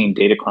 13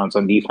 Datacrons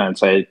on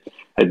defense. I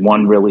had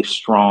one really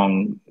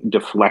strong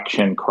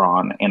deflection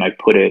cron, and I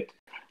put it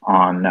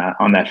on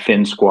that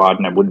Finn squad,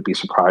 and I wouldn't be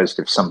surprised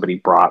if somebody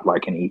brought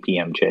like an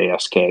EPMJ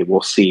SK.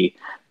 We'll see.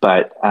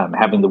 But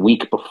having the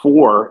week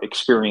before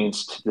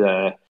experienced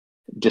the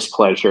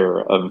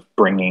displeasure of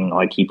bringing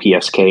like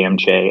EPSK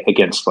MJ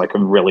against like a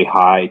really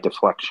high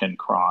deflection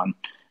cron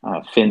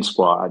Finn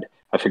squad,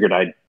 I figured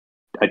I'd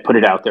put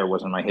it out there. It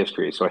wasn't my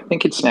history, so I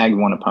think it snagged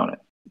one opponent.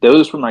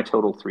 Those were my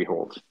total 3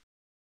 holds.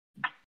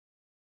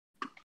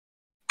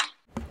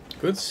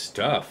 Good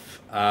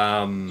stuff.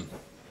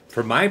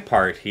 For my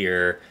part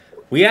here,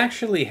 we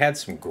actually had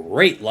some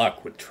great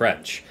luck with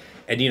Trench.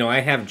 And,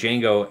 I have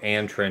Django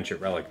and Trench at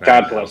Relic 9.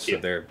 God bless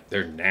you. So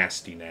they're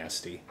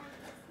nasty.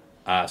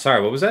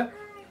 Sorry, what was that?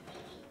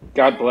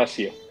 God bless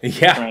you.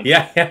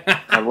 Yeah.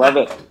 I love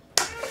it.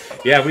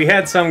 Yeah, we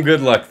had some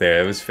good luck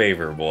there. It was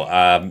favorable.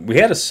 We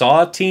had a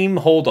Saw team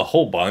hold a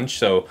whole bunch,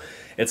 so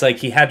it's like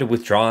he had to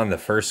withdraw on the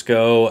first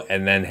go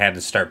and then had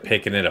to start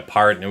picking it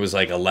apart, and it was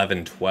like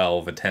 11,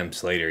 12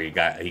 attempts later he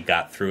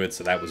got through it,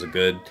 so that was a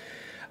good.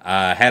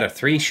 Had a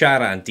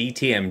 3-shot on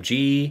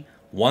DTMG,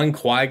 1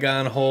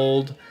 Qui-Gon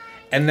hold,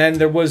 and then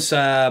there was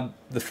the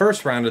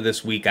first round of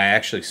this week I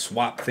actually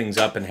swapped things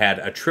up and had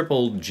a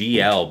triple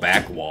GL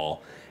back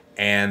wall,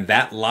 and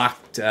that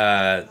locked,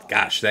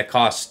 that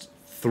cost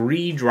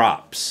 3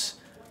 drops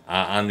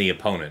on the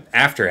opponent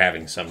after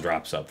having some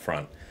drops up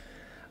front.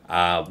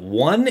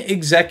 1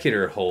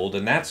 Executor hold,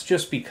 and that's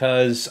just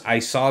because I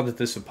saw that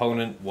this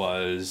opponent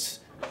was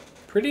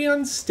pretty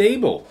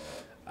unstable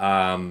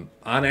on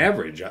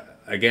average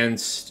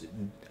against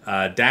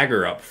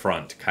Dagger up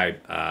front,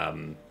 a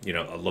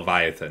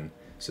Leviathan,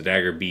 so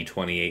Dagger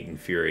B28 and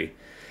Fury,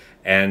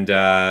 and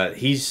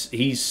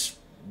he's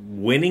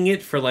winning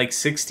it for like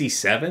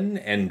 67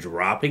 and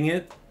dropping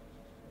it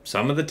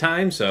some of the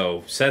time,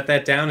 so set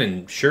that down,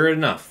 and sure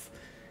enough,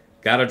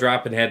 got a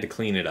drop and had to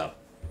clean it up.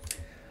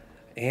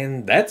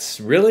 And that's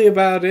really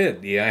about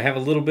it. Yeah, I have a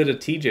little bit of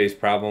TJ's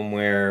problem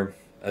where,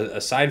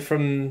 aside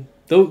from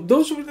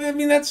those, I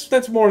mean,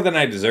 that's more than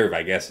I deserve,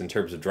 I guess, in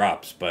terms of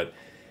drops. But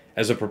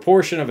as a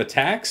proportion of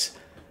attacks,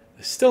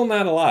 still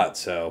not a lot.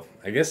 So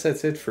I guess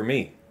that's it for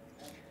me.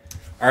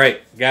 All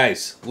right,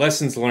 guys,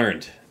 lessons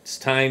learned. It's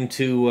time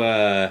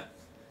to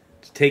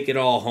take it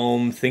all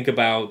home. Think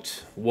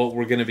about what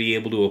we're going to be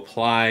able to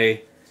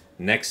apply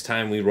next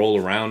time we roll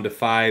around to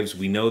fives.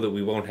 We know that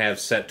we won't have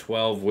set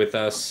 12 with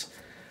us.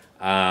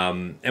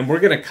 And we're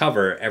going to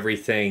cover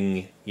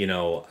everything,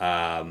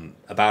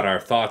 about our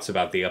thoughts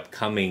about the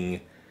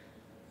upcoming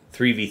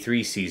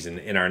 3v3 season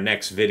in our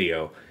next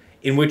video,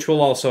 in which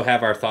we'll also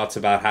have our thoughts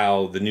about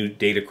how the new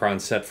Datacron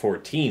set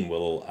 14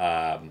 will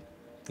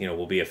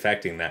be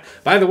affecting that.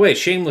 By the way,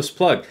 shameless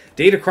plug,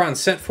 Datacron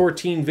set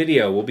 14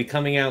 video will be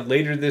coming out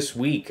later this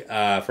week.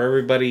 For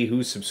everybody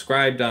who's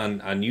subscribed on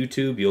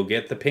YouTube, you'll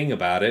get the ping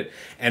about it.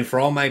 And for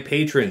all my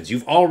patrons,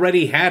 you've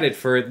already had it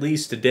for at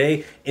least a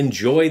day.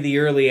 Enjoy the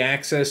early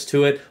access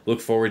to it. Look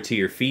forward to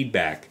your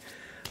feedback.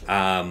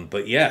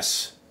 But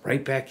yes,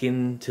 right back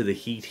into the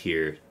heat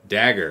here.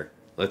 Dagger,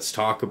 let's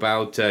talk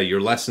about your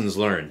lessons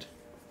learned.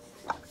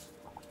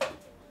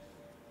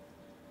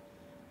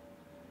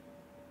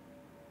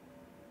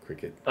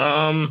 Cricket.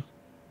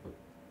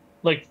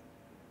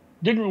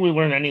 Didn't really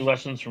learn any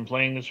lessons from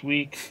playing this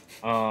week.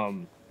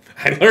 I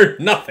learned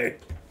nothing.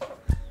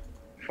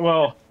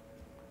 Well,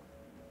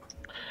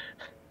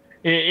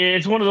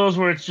 it's one of those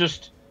where it's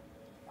just,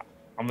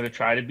 I'm going to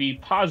try to be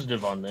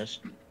positive on this.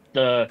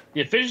 The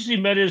efficiency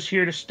meta is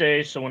here to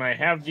stay, so when I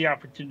have the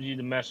opportunity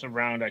to mess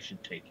around, I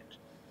should take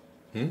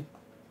it.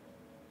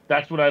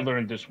 That's what I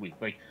learned this week.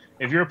 Like,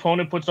 if your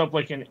opponent puts up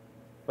in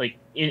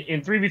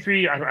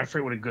 3v3, I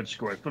forget what a good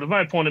score is, but if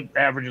my opponent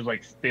averages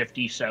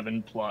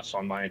 57 plus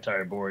on my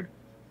entire board,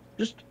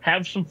 just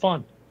have some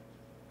fun.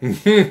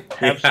 Some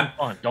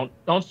fun.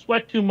 Don't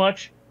sweat too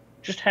much.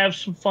 Just have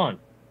some fun.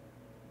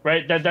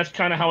 Right? That's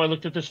kind of how I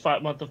looked at this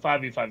month of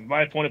 5v5. If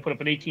my opponent put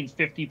up an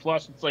 1850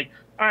 plus, it's like,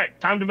 all right,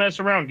 time to mess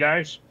around,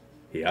 guys.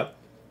 Yep.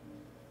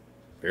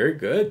 Very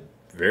good.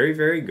 Very,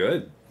 very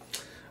good.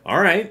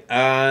 All right.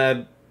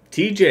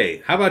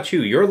 TJ, how about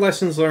you? Your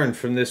lessons learned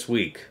from this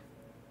week?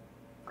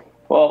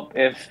 Well,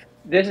 if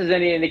this is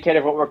any indicator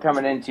of what we're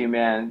coming into,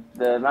 man,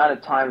 the amount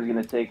of time it's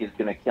going to take is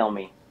going to kill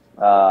me.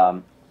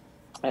 And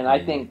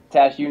I think,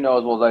 Tash, you know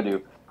as well as I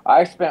do,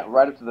 I spent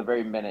right up to the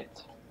very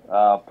minute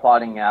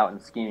plotting out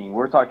and scheming.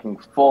 We're talking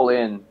full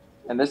in,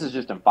 and this is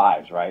just in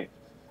fives, right?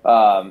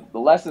 The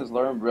lessons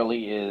learned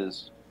really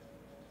is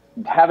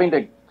having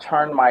to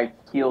turn my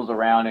heels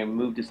around and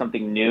move to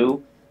something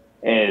new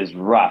is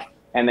rough.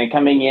 And then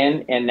coming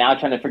in and now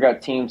trying to figure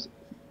out teams.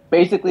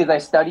 Basically, as I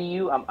study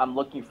you, I'm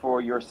looking for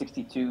your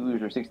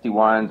 62s or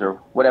 61s or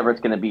whatever it's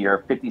going to be, or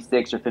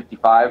 56 or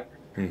 55.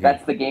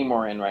 That's the game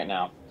we're in right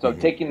now. So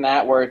taking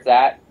that where it's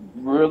at,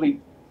 really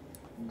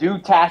do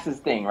Tass's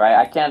thing, right?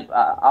 I can't.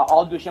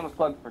 I'll do a shameless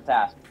plug for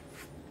Tass.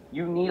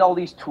 You need all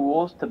these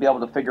tools to be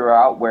able to figure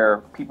out where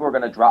people are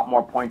going to drop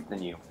more points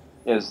than you.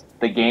 Is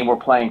the game we're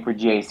playing for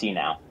GAC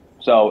now.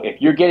 So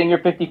if you're getting your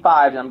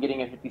 55 and I'm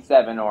getting a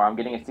 57, or I'm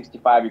getting a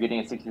 65, you're getting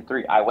a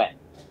 63, I win.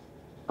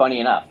 Funny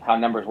enough, how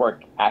numbers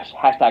work.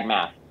 Hashtag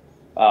math.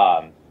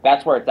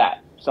 That's where it's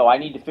at. So I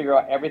need to figure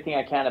out everything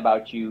I can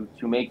about you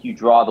to make you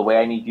draw the way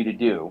I need you to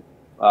do.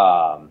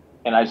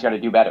 And I just got to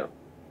do better.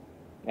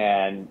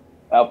 And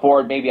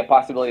afford maybe a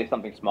possibility of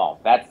something small.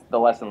 That's the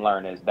lesson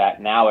learned, is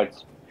that now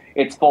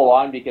it's full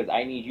on because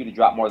I need you to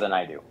drop more than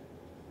I do.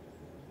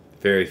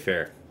 Very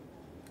fair.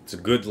 It's a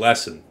good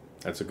lesson.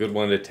 That's a good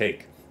one to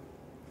take.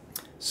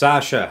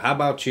 Sasha, how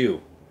about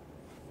you?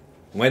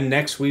 When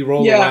next we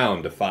roll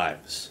around to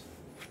fives?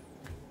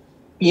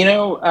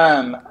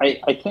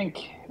 I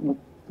think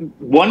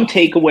one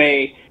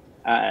takeaway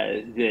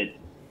that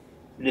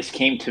this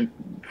came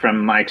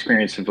from my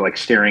experience of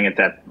staring at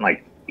that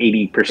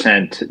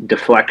 80%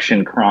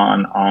 deflection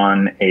cron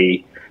on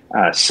a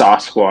saw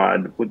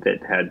squad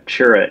that had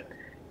Chirrut,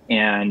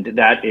 and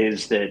that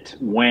is that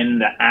when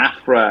the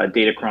Afra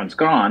Datacron's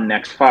gone,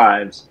 next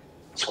fives,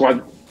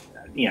 squad,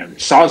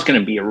 Saw is going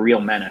to be a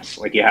real menace.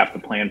 You have to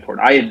plan for it.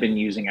 I had been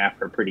using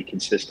Afra pretty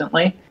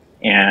consistently.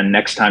 And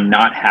next time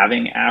not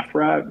having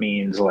Afra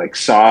means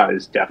Saw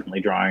is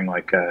definitely drawing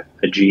a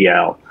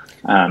GL.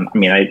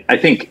 I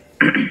think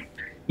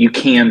you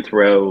can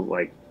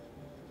throw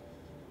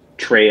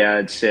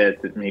Triad,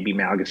 Sith, maybe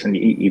Malgus, and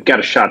you've got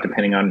a shot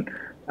depending on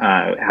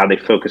how they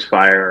focus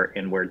fire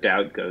and where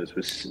Doubt goes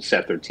with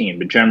set 13.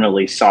 But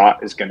generally, Saw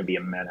is going to be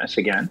a menace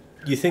again.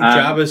 You think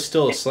Jabba's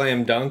still a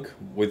slam dunk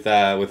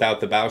without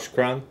the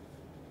Bauschkron?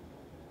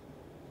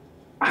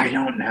 I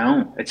don't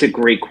know. It's a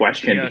great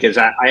question because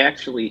I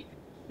actually...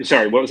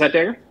 Sorry, what was that,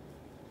 Dagger?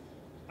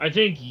 I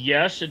think,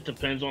 yes, it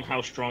depends on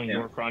how strong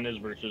your cron is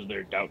versus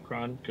their Doubt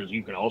cron, because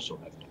you can also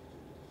have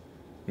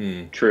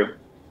Doubt.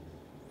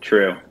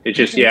 True. It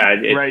just,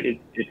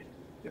 right.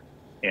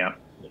 Yeah.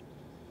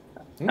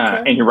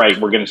 Okay. And you're right,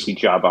 we're going to see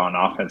Jabba on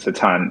offense a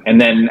ton.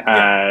 And then,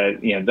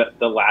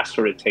 the last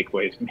sort of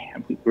takeaway is,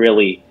 man, we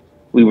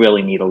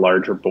really need a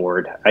larger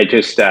board.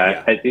 Just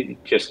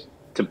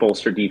to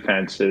bolster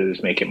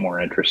defenses, make it more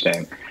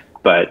interesting.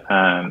 But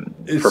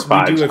for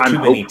fives, we do have I'm too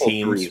many hopeful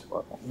teams. threes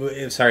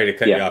will. Sorry to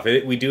cut you off.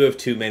 We do have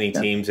too many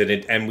teams,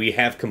 and we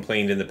have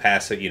complained in the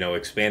past that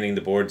expanding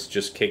the board's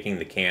just kicking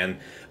the can.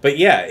 But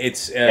yeah,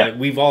 it's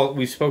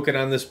we've spoken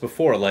on this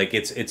before. Like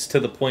it's to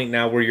the point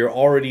now where you're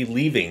already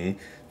leaving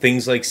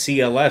things like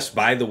CLS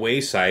by the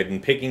wayside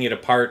and picking it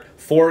apart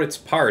for its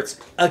parts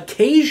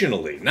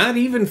occasionally, not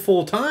even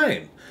full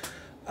time.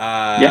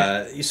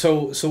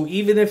 So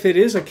even if it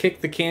is a kick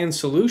the can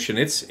solution,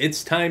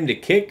 it's time to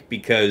kick,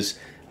 because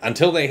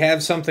until they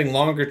have something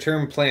longer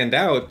term planned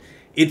out,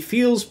 it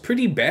feels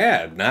pretty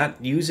bad not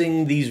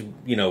using these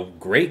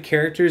great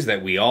characters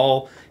that we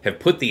all have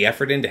put the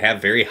effort in to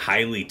have very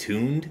highly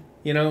tuned.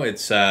 It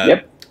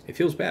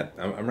feels bad.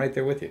 I'm right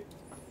there with you.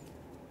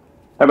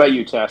 How about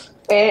you, Tess?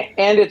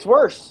 And it's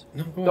worse.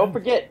 No, Don't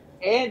forget,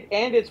 and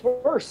it's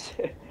worse.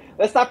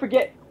 Let's not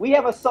forget, we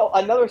have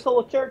another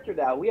solo character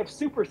now. We have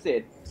Super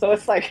Sid. So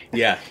it's like,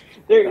 yeah,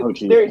 they're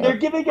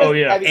giving us. Oh,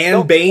 yeah. I mean,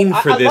 and Bane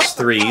for this love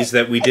threes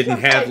that we didn't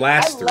have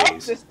last I love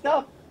threes. this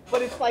stuff,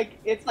 but it's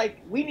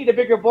like we need a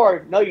bigger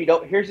board. No, you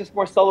don't. Here's just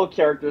more solo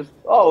characters.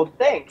 Oh,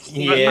 thanks.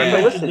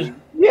 Yeah.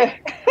 Listen. Yeah.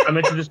 I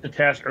mentioned this to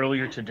Task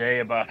earlier today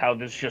about how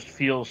this just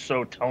feels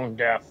so tone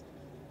deaf.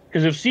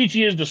 Because if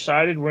CG has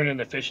decided we're in an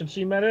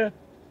efficiency meta,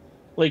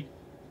 like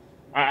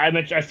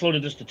I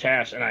floated this to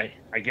Task, and I'm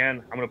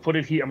going to put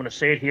it here. I'm going to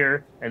say it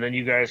here, and then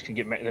you guys can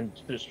get mad. And then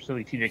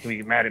specifically TJ can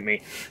get mad at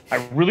me.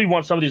 I really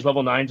want some of these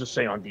level 9s to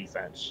stay on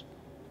defense.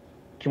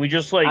 Can we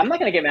just I'm not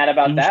going to get mad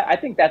about that. I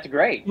think that's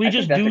great. We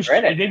just do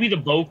maybe the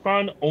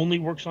Bowcron only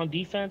works on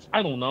defense.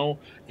 I don't know.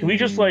 Can we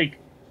just we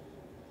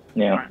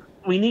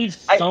need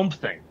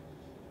something.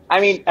 I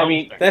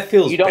mean, that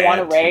feels you don't bad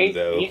want a raid. too,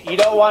 though. You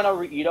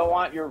don't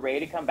want your raid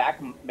to come back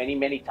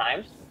many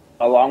times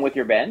along with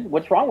your bend.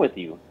 What's wrong with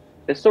you?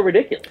 It's so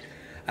ridiculous.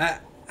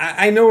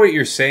 I know what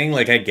you're saying.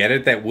 Like, I get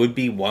it. That would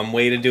be one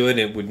way to do it.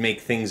 It would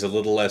make things a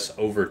little less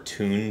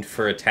overtuned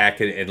for attack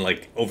and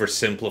like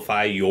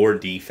oversimplify your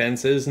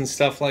defenses and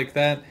stuff like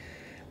that.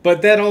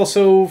 But that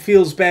also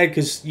feels bad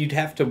because you'd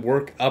have to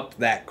work up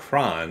that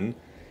cron,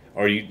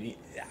 or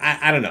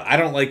I don't know. I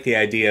don't like the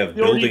idea of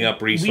building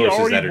up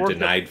resources that are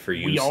denied for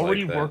use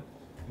like that.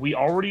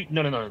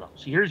 No.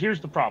 See, here's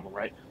the problem,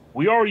 right?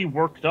 We already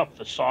worked up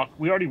the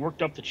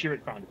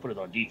Chirrut Crown to put it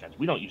on defense.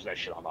 We don't use that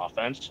shit on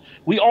offense.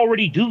 We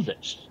already do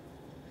this.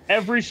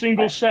 Every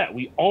single set,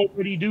 we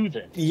already do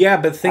this. Yeah,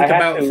 but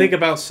think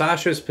about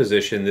Sasha's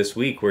position this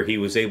week, where he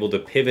was able to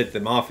pivot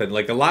them off, and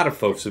like a lot of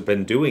folks have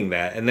been doing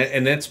that, and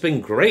that's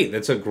been great.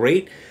 That's a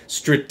great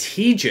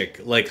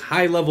strategic, like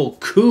high level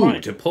coup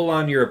to pull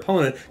on your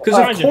opponent, because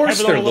of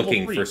course they're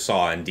looking for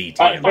Saw and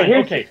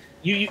DT. Okay,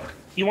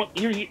 you want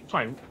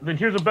fine. Then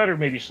here's a better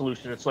maybe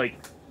solution. It's like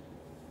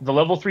the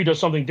level 3 does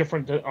something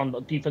different on the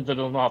defense than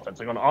on offense.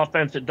 Like on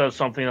offense, it does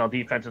something. On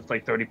defense, it's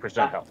like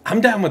 30% health. I'm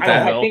down with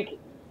that. I think.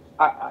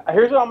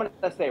 Here's what I'm going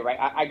to say, right?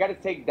 I got to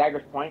take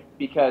Dagger's point,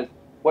 because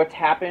what's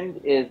happened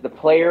is the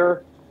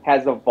player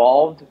has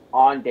evolved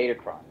on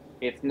Datacron.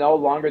 It's no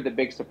longer the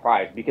big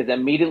surprise, because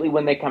immediately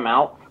when they come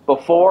out,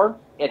 before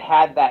it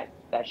had that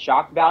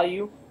shock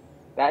value.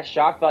 That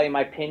shock value, in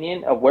my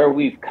opinion, of where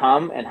we've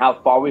come and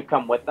how far we've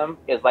come with them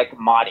is like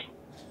modding,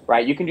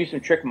 right? You can do some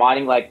trick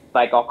modding, like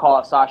I'll call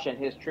out Sasha and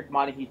his trick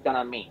modding he's done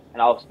on me,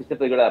 and I'll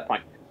specifically go to that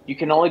point. You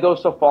can only go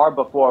so far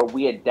before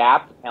we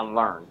adapt and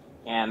learn.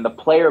 And the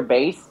player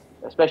base,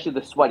 especially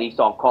the sweaty,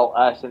 so I'll call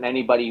us and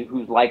anybody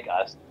who's like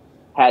us,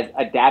 has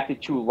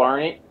adapted to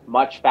learn it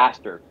much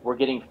faster. We're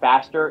getting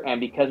faster, and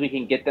because we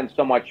can get them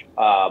so much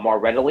more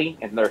readily,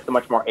 and they're so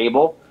much more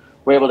able,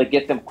 we're able to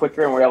get them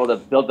quicker, and we're able to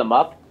build them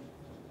up.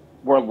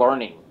 We're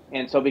learning.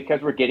 And so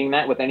because we're getting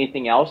that with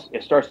anything else,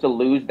 it starts to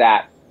lose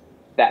that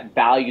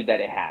value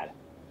that it had.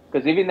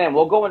 Because even then,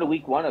 we'll go into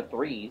week 1 of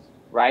 3s,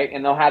 right?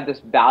 And they'll have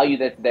this value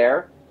that's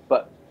there,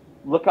 but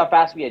look how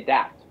fast we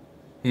adapt.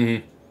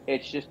 Mm-hmm.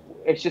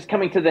 It's just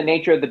coming to the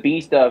nature of the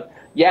beast of,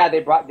 they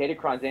brought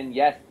Datacrons in.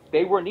 Yes,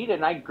 they were needed,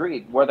 and I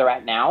agree where they're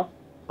at now,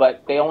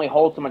 but they only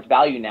hold so much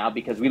value now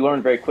because we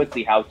learned very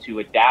quickly how to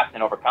adapt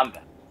and overcome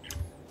them.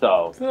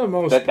 So for the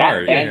most that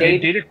part,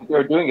 Band-Aid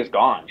they're doing is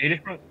gone.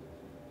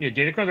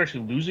 Datacrons are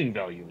actually losing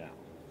value now.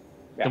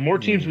 Yeah. The more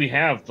teams we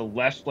have, the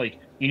less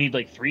you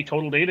need 3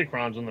 total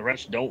Datacrons, and the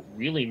rest don't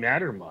really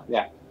matter much.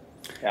 Yeah.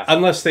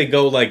 Unless they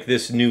go like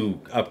this new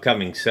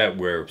upcoming set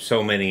where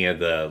so many of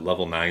the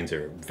level 9s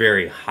are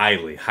very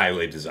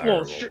highly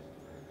desirable.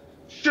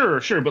 Well,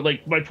 sure.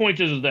 But my point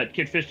is that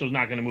Kit Fisto's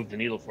not going to move the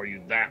needle for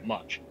you that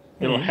much.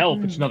 It'll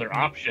help. It's another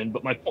option.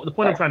 But the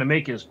point I'm trying to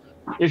make is,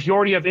 if you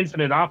already have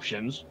infinite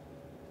options,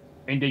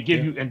 and they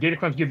give you, and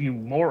Datacrons give you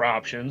more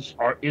options,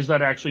 is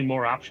that actually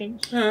more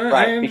options?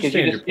 Right, because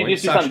you just do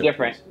something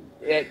different.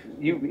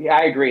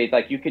 I agree.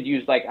 You could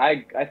use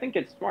I think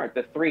it's smart,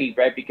 the 3,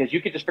 right? Because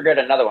you could just figure out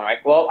another one, right?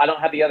 Well, I don't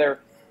have the other.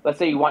 Let's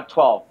say you want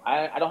 12.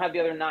 I don't have the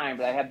other 9,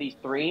 but I have these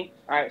 3.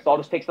 All right, so I'll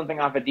just take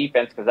something off of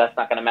defense because that's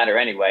not going to matter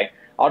anyway.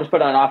 I'll just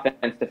put it on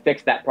offense to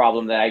fix that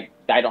problem that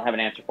I don't have an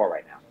answer for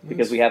right now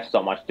because we have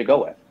so much to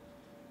go with.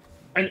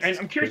 And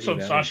I'm curious on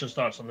Sasha's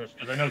thoughts on this,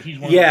 because I know he's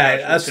one.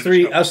 Yeah, of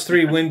the us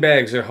three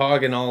windbags are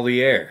hogging all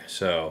the air.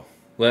 So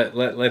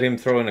let him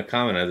throw in a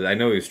comment. I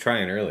know he was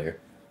trying earlier.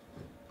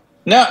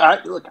 No,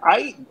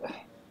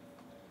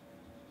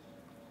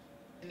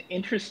 an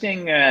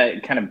interesting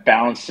kind of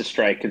balance to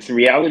strike, because the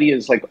reality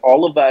is, like,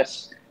 all of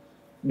us,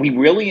 we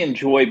really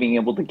enjoy being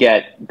able to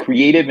get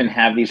creative and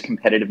have these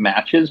competitive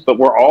matches, but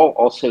we're all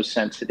also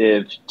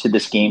sensitive to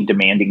this game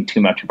demanding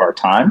too much of our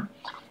time.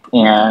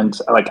 And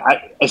like,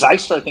 as I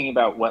start thinking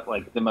about what,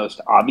 like, the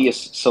most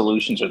obvious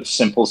solutions or the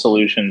simple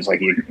solutions,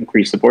 like you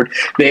increase the board,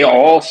 they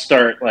all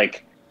start,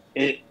 like,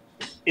 it,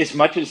 as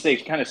much as they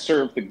kind of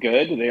serve the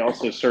good, they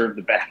also serve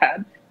the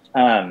bad.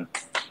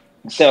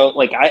 So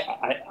like,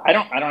 I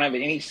don't have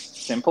any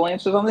simple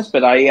answers on this,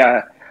 but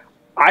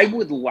I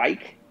would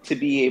like to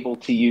be able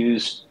to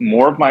use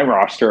more of my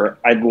roster.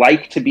 I'd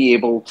like to be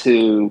able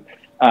to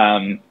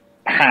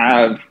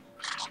have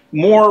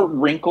more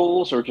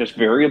wrinkles or just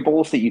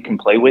variables that you can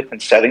play with in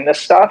setting this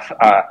stuff.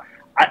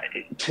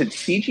 To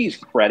CG's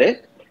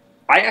credit,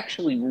 I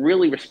actually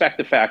really respect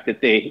the fact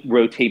that they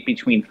rotate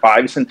between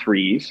 5s and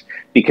 3s,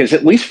 because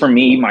at least for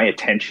me, my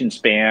attention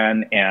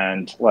span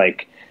and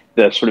like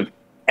the sort of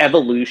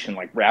evolution,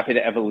 like rapid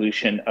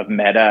evolution of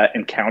meta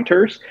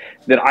encounters,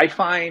 that I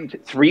find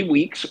 3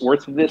 weeks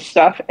worth of this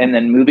stuff and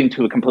then moving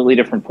to a completely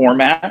different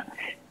format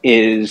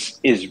is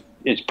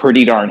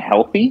pretty darn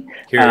healthy.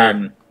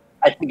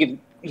 I think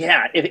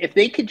if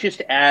they could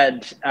just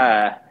add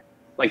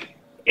like,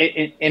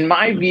 in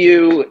my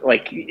view,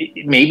 like,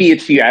 maybe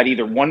it's you add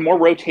either one more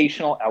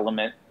rotational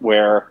element,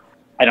 where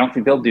I don't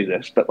think they'll do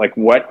this, but like,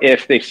 what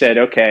if they said,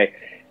 okay,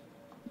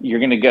 you're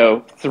going to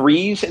go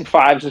 3s and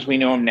 5s as we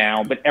know them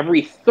now, but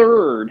every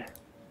third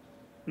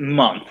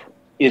month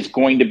is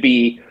going to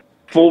be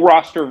full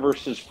roster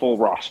versus full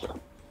roster.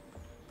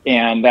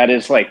 And that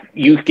is like,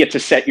 you get to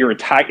set your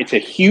entire, it's a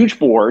huge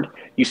board.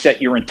 You set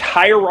your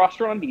entire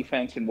roster on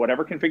defense in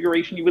whatever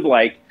configuration you would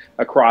like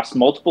across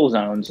multiple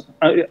zones,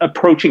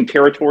 approaching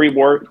territory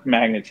war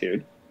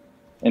magnitude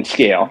and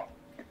scale.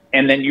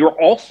 And then you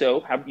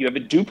have a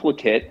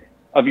duplicate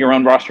of your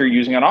own roster you're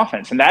using on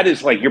offense. And that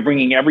is like, you're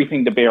bringing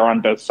everything to bear on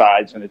both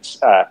sides. And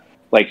it's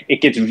like, it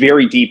gets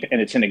very deep,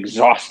 and it's an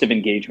exhaustive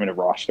engagement of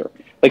roster.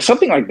 Like,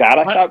 something like that,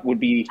 I thought would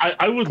be...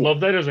 I would love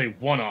that as a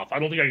one-off. I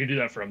don't think I could do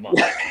that for a month.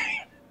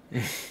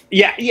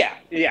 Yeah.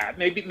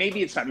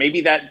 Maybe it's not.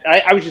 Maybe that.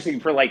 I was just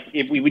thinking for, like,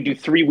 if we would do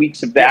 3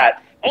 weeks of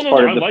that as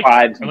part of the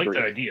 5s. I like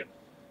that idea.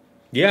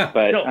 Yeah,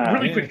 but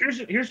really quick.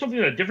 Here's something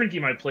that a different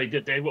team I played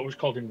did. They had what was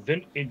called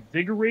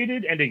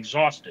invigorated and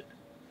exhausted.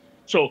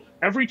 So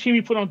every team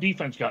you put on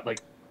defense got,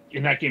 like,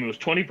 in that game, it was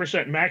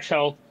 20% max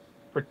health,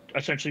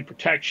 essentially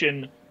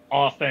protection,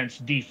 offense,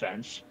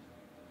 defense.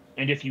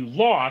 And if you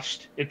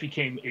lost, it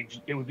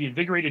would be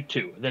invigorated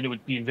 2. Then it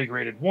would be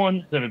invigorated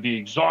 1. Then it would be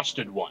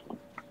exhausted 1.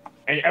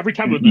 And every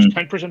time it would lose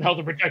 10% health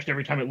and protection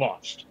every time it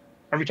lost.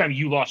 Every time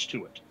you lost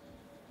to it.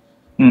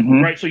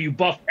 Right? So you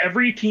buff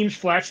every team's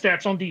flat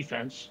stats on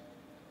defense.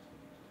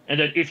 And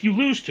then if you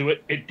lose to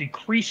it, it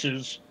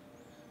decreases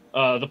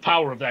the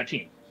power of that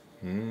team.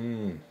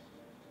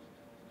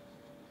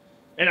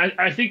 And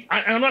I think,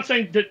 I'm not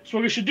saying that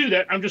Swigger should do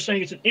that. I'm just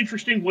saying it's an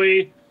interesting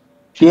way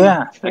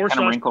to force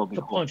us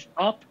to punch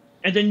up.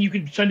 And then you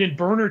can send in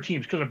burner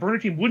teams, because a burner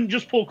team wouldn't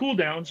just pull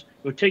cooldowns. It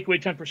would take away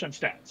 10%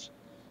 stats.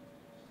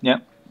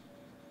 Yep.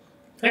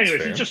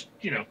 Anyways, it's just,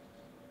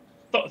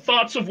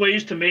 thoughts of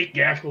ways to make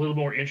Gask a little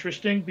more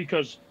interesting,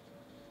 because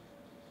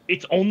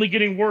it's only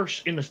getting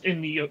worse in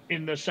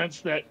the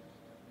sense that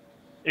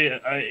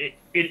it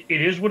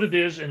is what it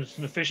is, and it's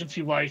an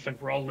efficiency life, and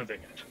we're all living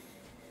it.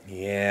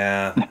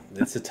 Yeah,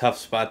 it's a tough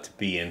spot to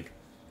be in.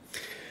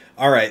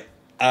 All right.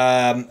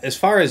 As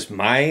far as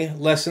my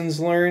lessons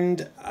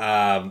learned,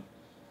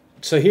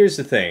 so here's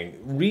the thing.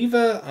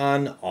 Riva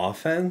on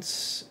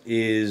offense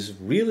is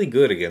really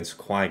good against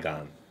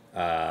Qui-Gon.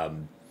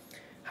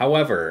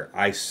 However,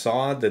 I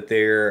saw that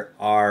there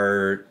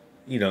are,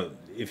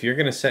 if you're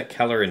going to set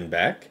Kelleran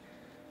back,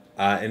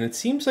 and it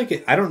seems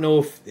like I don't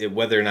know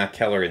whether or not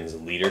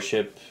Kelleran's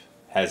leadership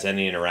has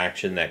any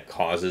interaction that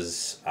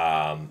causes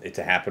it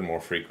to happen more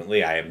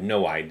frequently. I have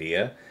no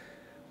idea.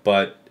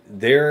 But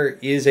there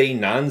is a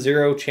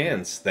non-zero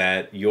chance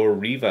that your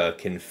Riva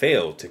can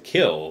fail to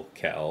kill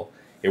Kel.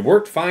 It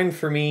worked fine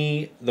for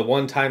me the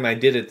one time I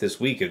did it this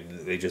week.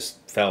 They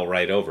just fell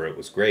right over. It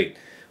was great.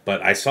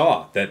 But I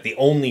saw that the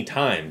only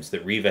times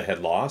that Riva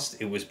had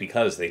lost, it was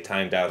because they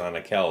timed out on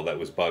a Kel that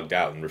was bugged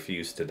out and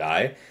refused to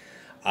die.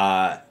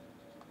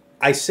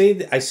 I say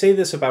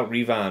this about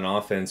Riva on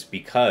offense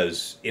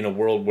because in a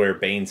world where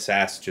Bane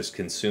Sass just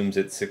consumes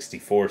it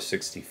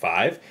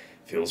 64-65,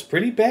 feels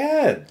pretty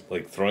bad.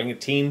 Like, throwing a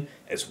team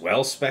as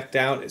well spec'd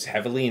out, as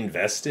heavily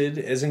invested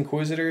as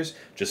Inquisitors,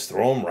 just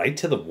throw them right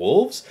to the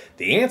Wolves?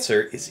 The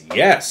answer is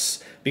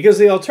yes. Because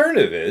the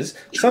alternative is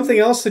something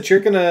else that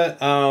you're going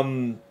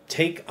to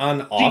take on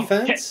See,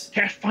 offense.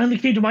 Cash finally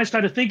came to my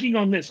side of thinking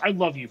on this. I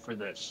love you for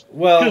this.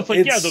 Well, It's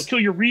like, yeah, they'll kill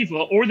your Reva,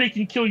 or they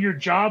can kill your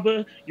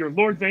Jabba, your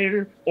Lord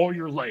Vader, or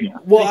your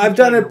Leia. Well, I've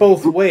done it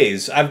both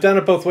ways.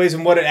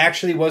 And what it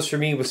actually was for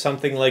me was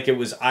something like it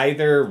was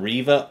either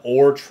Reva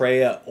or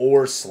Traya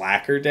or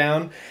Slacker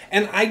down,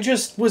 and I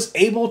just was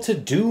able to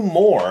do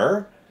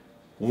more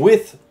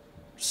with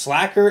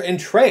Slacker and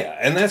Traya,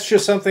 and that's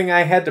just something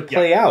I had to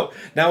play out.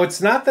 Now, it's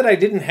not that I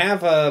didn't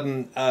have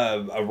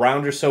a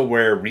round or so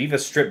where Reva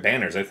stripped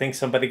banners. I think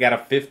somebody got a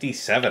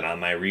 57 on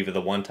my Reva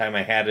the one time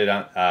I had it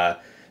on,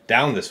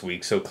 down this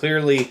week, so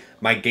clearly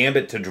my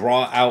gambit to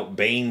draw out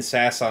Bane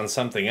Sass on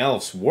something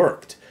else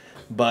worked.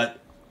 But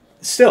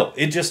still,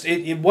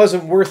 it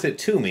wasn't worth it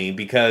to me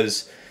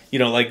because, you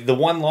know, like the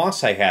one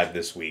loss I had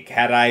this week,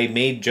 had I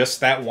made just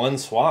that one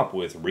swap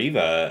with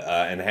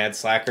Reva and had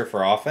Slacker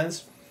for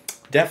offense,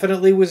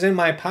 definitely was in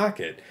my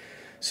pocket.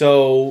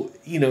 So,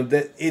 you know,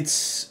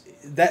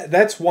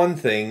 that's one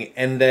thing.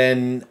 And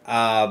then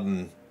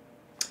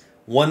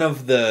one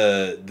of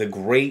the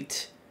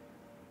great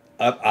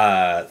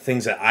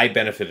things that I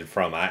benefited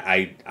from,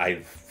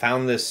 I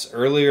found this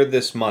earlier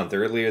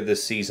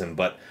this season,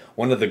 but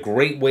one of the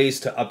great ways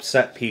to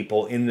upset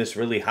people in this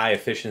really high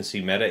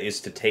efficiency meta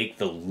is to take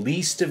the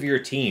least of your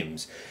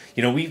teams.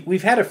 You know,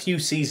 we've had a few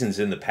seasons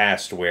in the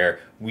past where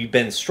we've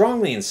been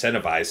strongly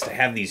incentivized to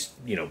have these,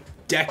 you know,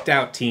 decked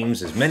out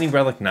teams, as many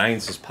Relic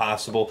 9s as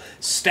possible,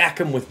 stack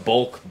them with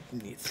bulk,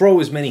 throw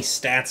as many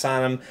stats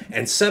on them,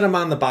 and set them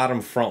on the bottom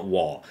front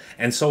wall.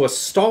 And so a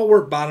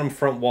stalwart bottom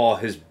front wall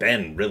has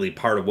been really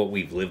part of what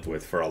we've lived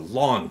with for a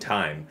long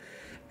time.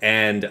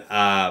 And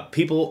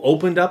people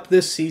opened up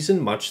this season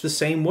much the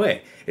same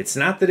way. It's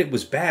not that it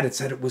was bad, it's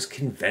that it was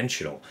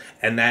conventional.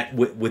 And that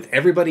with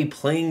everybody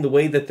playing the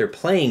way that they're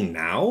playing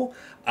now,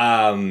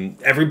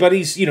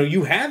 everybody's, you know,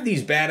 you have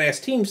these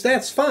badass teams,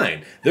 that's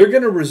fine. They're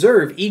going to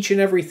reserve each and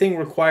everything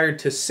required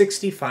to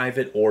 65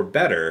 it or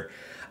better.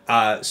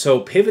 So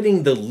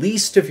pivoting the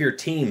least of your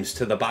teams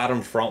to the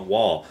bottom front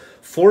wall,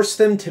 force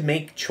them to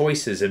make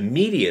choices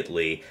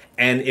immediately.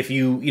 And if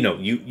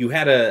you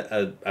had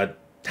a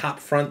top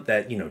front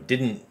that, you know,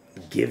 didn't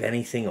give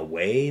anything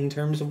away in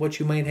terms of what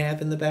you might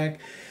have in the back,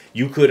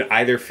 you could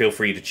either feel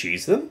free to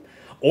cheese them,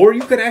 or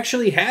you could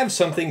actually have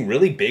something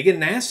really big and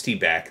nasty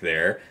back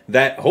there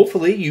that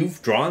hopefully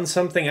you've drawn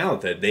something out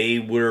that they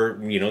were,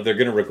 you know, they're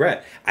going to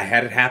regret. I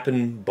had it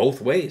happen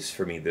both ways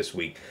for me this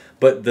week.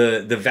 But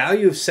the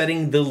value of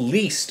setting the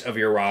least of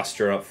your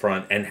roster up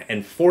front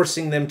and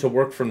forcing them to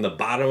work from the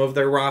bottom of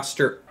their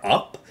roster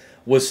up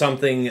was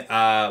something,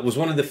 was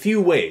one of the few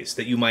ways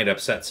that you might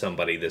upset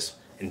somebody this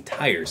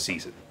entire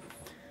season.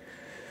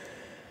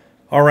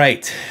 All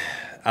right.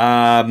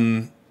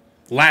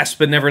 Last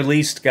but never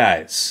least,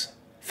 guys,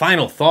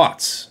 final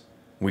thoughts.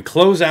 We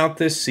close out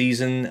this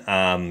season.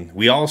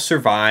 We all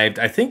survived.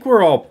 I think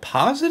we're all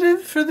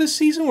positive for this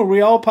season. Were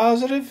we all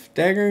positive,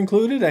 Dagger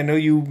included? I know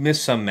you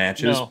missed some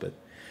matches, but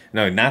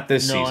no, not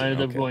this season. I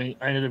ended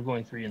up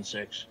going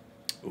 3-6.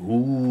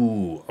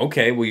 Ooh,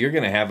 okay. Well, you're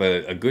going to have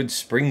a good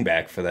spring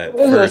back for that. I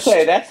was going to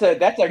say that's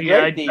a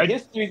great thing.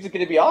 This series is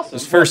going to be awesome.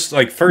 This first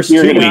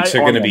 2 weeks are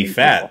going to be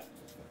fat.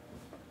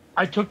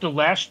 I took the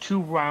last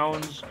 2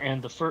 rounds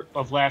and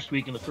of last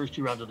week and the first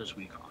 2 rounds of this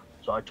week off.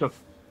 So I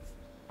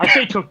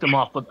took them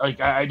off, but like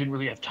I didn't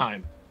really have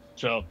time.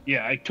 So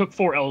yeah, I took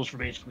 4 L's for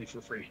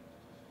free.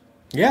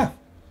 Yeah.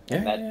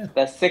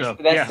 That's 6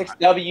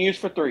 W's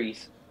for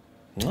 3s.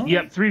 Oh.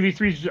 Yep,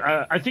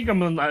 3v3s. I think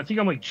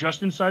I'm like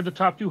just inside the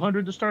top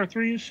 200 to start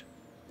 3s.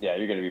 Yeah,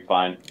 you're gonna be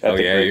fine.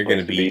 You're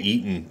gonna be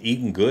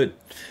eating good.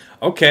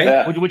 Okay.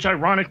 Yeah. Which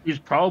ironically is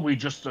probably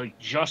just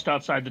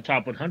outside the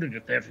top 100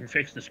 if they haven't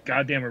fixed this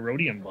goddamn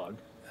Erodium bug.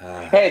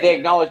 Hey, they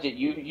acknowledged it.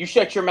 You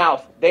shut your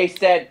mouth. They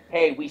said,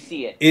 "Hey, we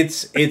see it."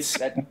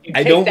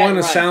 I don't want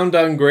to sound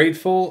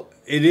ungrateful.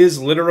 It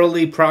is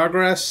literally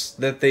progress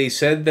that they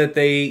said that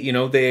they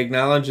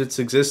acknowledge its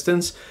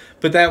existence,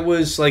 but that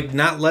was like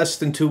not less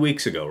than 2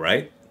 weeks ago,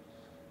 right?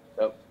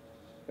 Yep.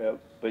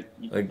 But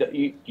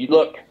you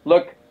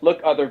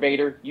look, other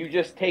Vader. You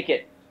just take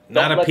it.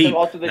 Not a peep.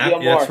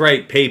 That's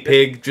right. Pay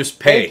pig. Just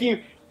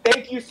pay.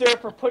 Thank you, sir,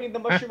 for putting the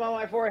mushroom on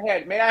my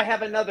forehead. May I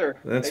have another?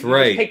 That's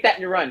right. Take that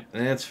and you run.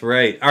 That's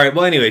right. All right.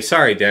 Well, anyway,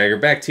 sorry, Dagger.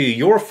 Back to you.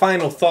 Your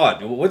final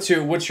thought. What's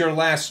your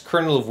last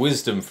kernel of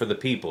wisdom for the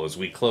people as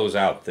we close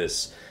out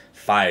this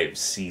 5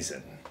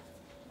 season?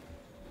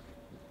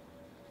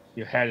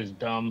 Your hat is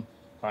dumb.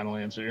 Final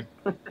answer.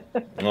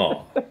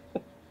 Oh.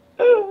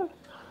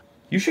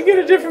 You should get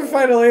a different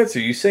final answer.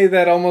 You say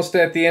that almost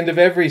at the end of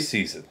every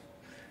season.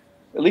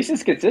 At least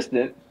it's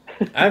consistent.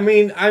 I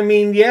mean,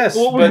 yes,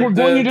 well, but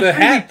the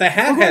hat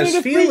has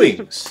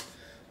feelings.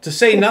 To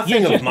say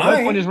nothing of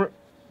mine.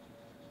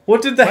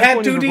 What did the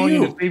hat do to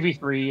you?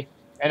 3v3,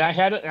 and I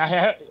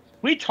had.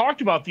 We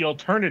talked about the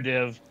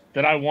alternative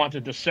that I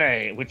wanted to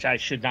say, which I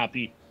should not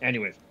be.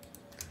 Anyways.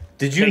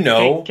 Did you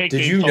know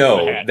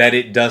that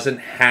it doesn't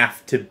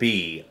have to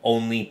be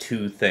only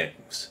 2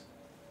 things?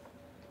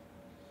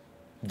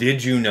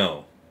 Did you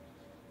know?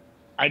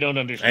 I don't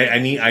understand.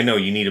 I know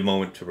you need a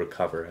moment to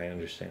recover. I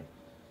understand.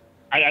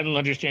 I don't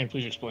understand.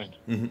 Please explain.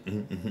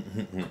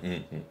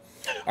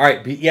 All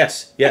right.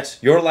 Yes.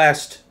 Your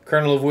last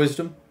kernel of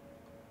wisdom.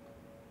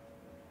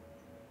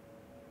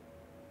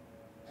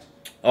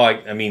 Oh,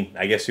 I mean,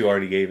 I guess you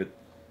already gave it.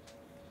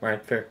 All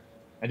right, fair.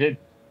 I did.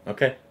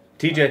 Okay.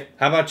 TJ,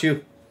 how about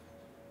you?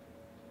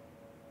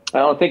 I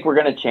don't think we're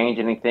going to change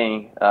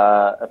anything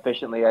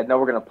efficiently. I know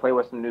we're going to play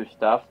with some new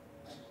stuff,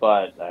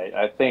 but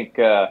I think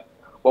what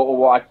we're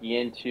walking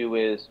into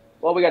is,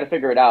 well, we got to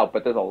figure it out,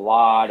 but there's a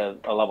lot of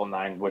level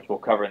 9, which we'll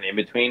cover in the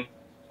in-between.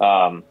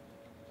 I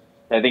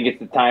think it's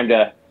the time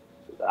to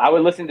 – I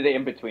would listen to the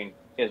in-between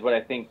is what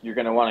I think you're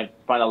going to want to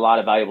find a lot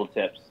of valuable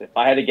tips. If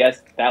I had to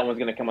guess, that one's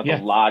going to come with a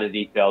lot of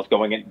details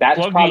going in. That's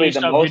Plug probably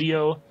the most –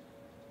 video.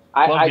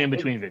 I in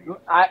between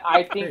video.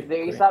 I think the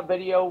ASOP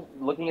video,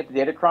 looking at the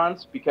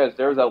datacrons, because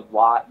there's a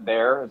lot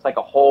there. It's like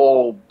a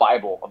whole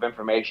Bible of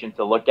information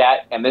to look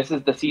at. And this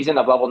is the season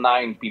of level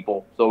 9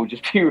 people. So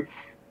just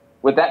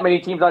with that many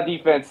teams on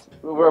defense,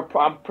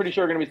 I'm pretty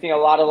sure we're going to be seeing a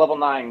lot of level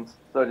 9s.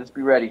 So just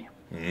be ready.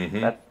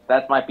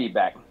 That's my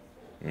feedback.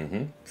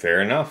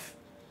 Fair enough.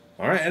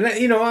 All right. And,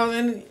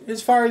 and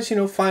as far as,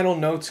 final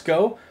notes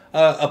go,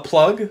 a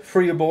plug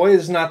for your boy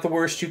is not the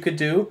worst you could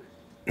do.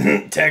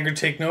 Tag or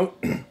take note.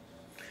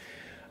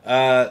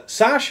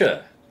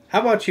 Sasha, how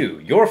about you?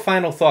 Your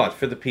final thought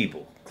for the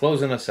people,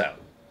 closing us out.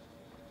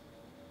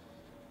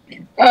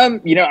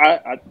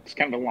 It's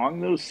kind of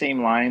along those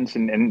same lines,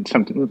 and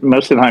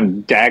most of the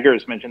time,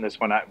 Dagger's mentioned this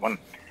one.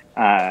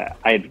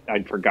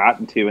 I'd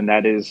forgotten to, and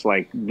that is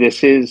like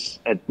this is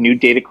a new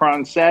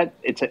Datacron set.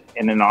 It's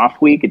in an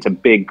off week. It's a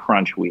big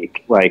crunch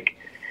week. Like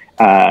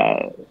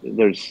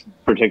there's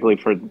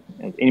particularly for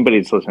anybody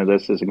that's listening to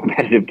this is a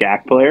competitive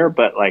GAC player,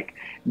 but like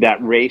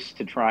that race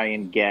to try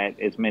and get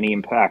as many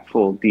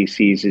impactful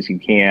DCs as you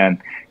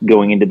can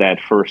going into that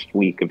first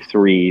week of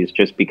 3s,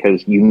 just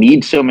because you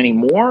need so many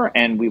more,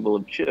 and we will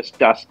have just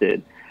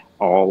dusted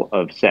all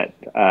of set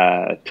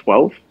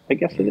 12, I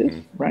guess it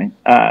is, right?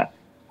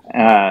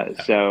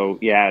 So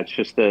yeah, it's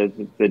just the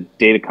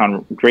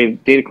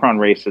Datacron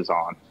race is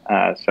on.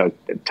 So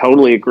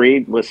totally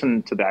agreed.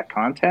 Listen to that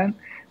content.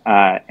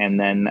 And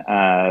then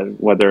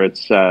whether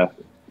it's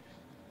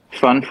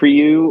fun for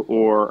you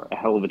or a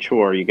hell of a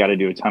chore, you got to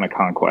do a ton of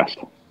conquest.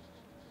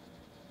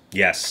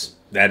 Yes,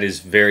 that is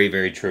very,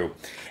 very true.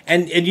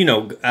 And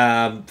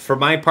for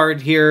my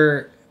part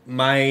here,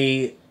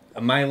 my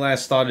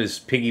last thought is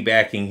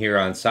piggybacking here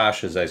on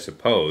Sasha's, I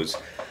suppose.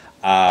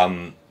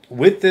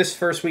 With this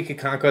first week of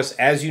Conquest,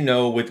 as you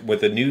know,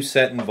 with a new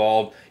set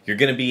involved, you're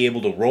going to be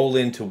able to roll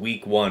into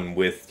week 1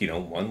 with,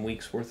 1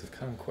 week's worth of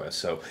Conquest.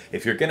 So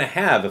if you're going to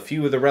have a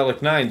few of the Relic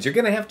 9s, you're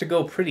going to have to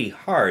go pretty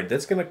hard.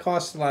 That's going to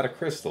cost a lot of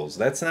crystals.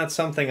 That's not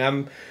something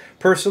I'm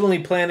personally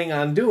planning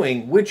on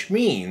doing, which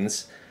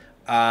means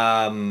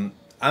I'm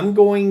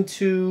going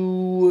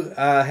to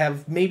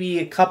have maybe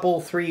a couple,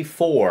 3,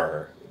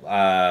 4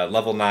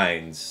 level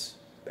 9s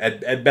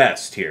at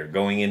best here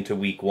going into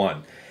week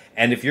 1.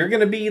 And if you're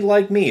going to be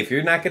like me, if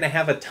you're not going to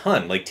have a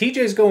ton, like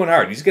TJ's going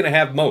hard, he's going to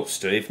have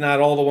most, if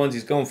not all the ones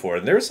he's going for.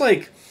 And there's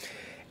like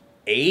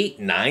 8,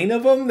 9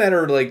 of them that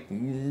are like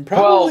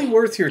probably 12,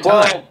 worth your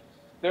 12. time.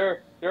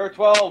 There are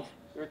 12.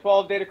 There are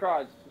 12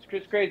 Datacrons.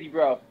 It's crazy,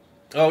 bro.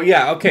 Oh,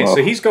 yeah, okay, so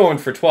he's going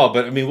for 12,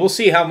 but, I mean, we'll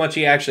see how much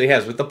he actually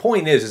has. But the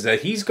point is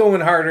that he's going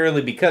hard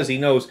early because he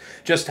knows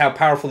just how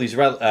powerful these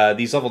level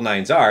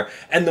 9s are.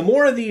 And the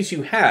more of these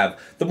you have,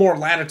 the more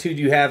latitude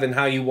you have in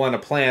how you want to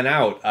plan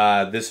out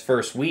this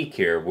first week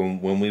here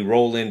when we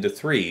roll into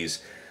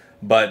 3s.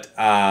 But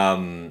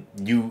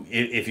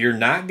if you're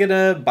not going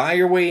to buy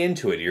your way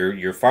into it,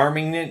 you're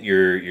farming it,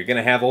 you're going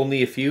to have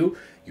only a few,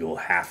 you'll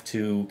have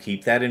to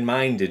keep that in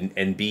mind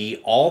and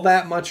be all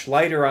that much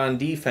lighter on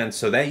defense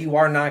so that you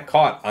are not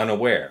caught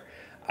unaware.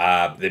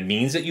 That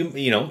means that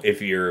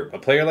if you're a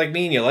player like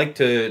me and you like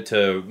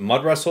to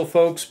mud wrestle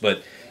folks,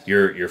 but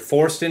you're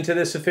forced into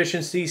this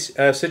efficiency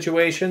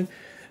situation,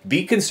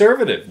 be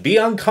conservative. Be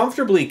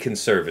uncomfortably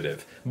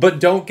conservative. But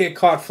don't get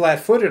caught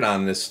flat-footed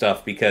on this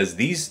stuff because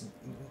these,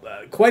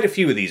 quite a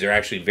few of these are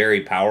actually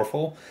very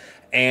powerful.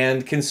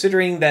 And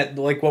considering that,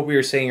 like what we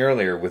were saying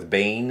earlier with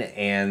Bane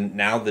and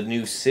now the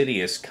new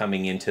Sidious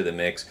coming into the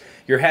mix,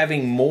 you're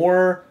having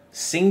more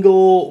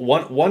single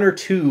one or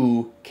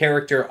two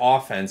character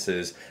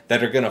offenses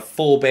that are going to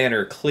full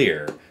banner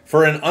clear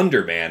for an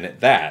underban at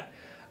that.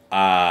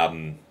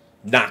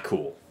 Not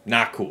cool.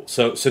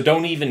 So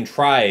don't even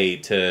try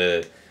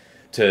to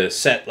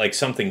set like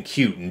something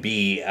cute and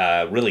be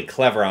really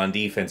clever on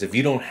defense if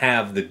you don't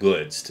have the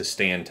goods to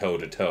stand toe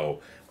to toe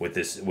with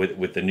this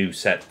with the new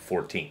set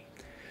 14.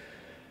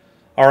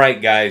 All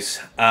right, guys.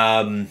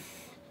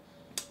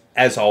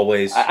 As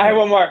always, I have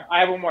one more.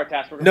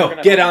 Task.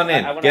 Get on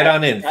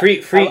in.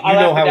 Free. You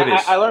know how it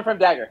is. I learned from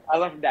Dagger.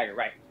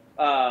 Right.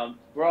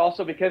 We're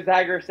also, because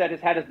Dagger said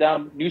his hat is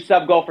dumb. New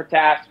sub goal for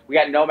Task. We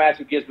got Nomads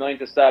who gives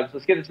millions of subs.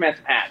 Let's get this man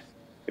some hats.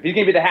 If he's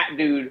gonna be the hat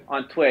dude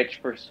on Twitch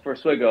for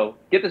Swigo,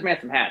 get this man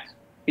some hats.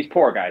 He's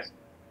poor, guys.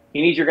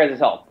 He needs your guys'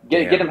 help.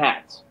 Get him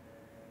hats.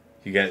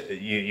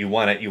 You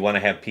want to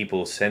have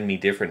people send me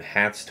different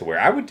hats to wear.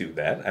 I would do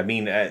that. I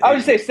mean, I would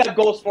just say set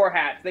goals for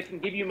hats. They can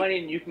give you money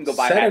and you can go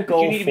buy hats. Set a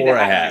goal for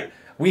a hat.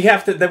 We'd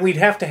have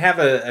to have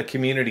a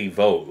community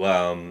vote.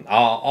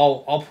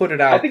 I'll put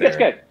it out there. I think that's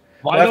good.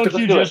 Why don't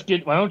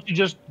you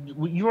just?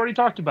 You already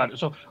talked about it,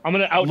 so I'm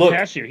going to out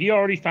Cass here. He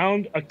already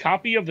found a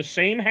copy of the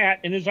same hat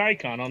in his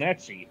icon on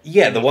Etsy.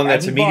 Yeah, the one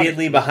that's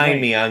immediately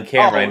behind me on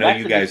camera. I know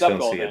you guys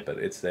don't see it, but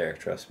it's there.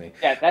 Trust me.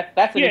 Yeah,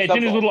 that's it's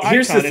in his little icon.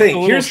 Here's the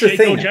thing. Here's the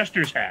thing.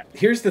 Jester's hat.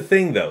 Here's the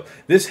thing, though.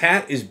 This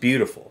hat is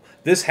beautiful.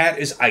 This hat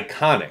is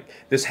iconic.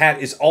 This hat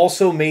is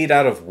also made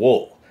out of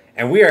wool,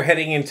 and we are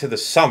heading into the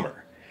summer.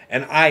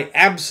 And I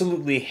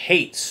absolutely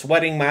hate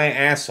sweating my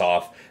ass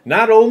off,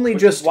 not only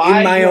just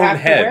in my own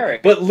head,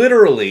 but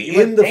literally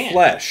in the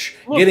flesh.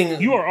 Look,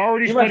 you are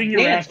already sweating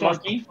your ass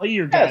off to play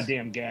your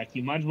goddamn gack.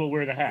 You might as well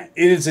wear the hat.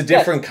 It is a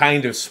different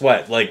kind of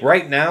sweat. Like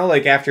right now,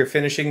 like after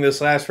finishing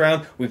this last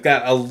round, we've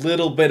got a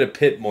little bit of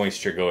pit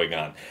moisture going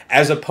on.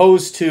 As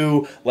opposed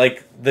to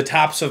like the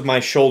tops of my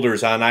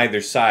shoulders on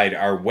either side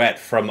are wet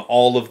from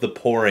all of the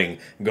pouring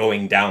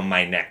going down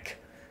my neck.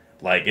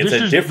 Like it's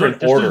a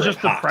different order. This is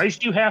just the price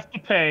you have to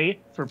pay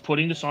for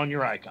putting this on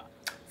your icon.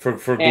 For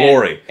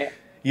glory.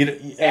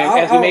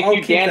 As we make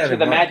you dance for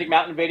the Magic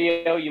Mountain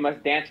video, you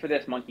must dance for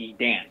this, monkey.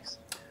 Dance.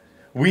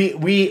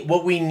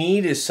 What we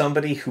need is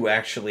somebody who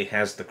actually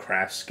has the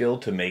craft skill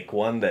to make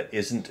one that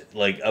isn't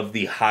like of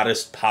the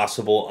hottest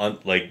possible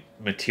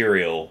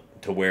material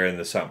to wear in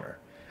the summer.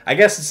 I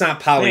guess it's not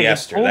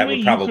polyester. That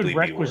would probably be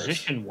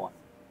requisition worse. One.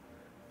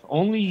 If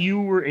only you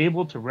were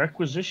able to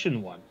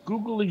requisition one.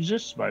 Google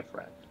exists, my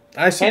friend.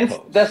 I suppose. Hence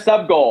the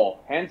sub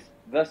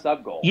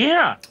goal.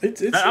 Yeah,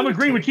 I'm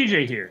agreeing with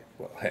TJ here.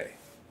 Well, hey,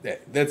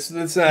 that's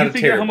not a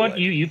terrible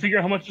idea. You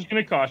figure how much it's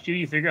going to cost you.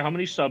 You figure how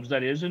many subs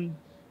that is, and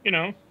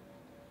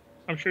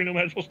I'm sure no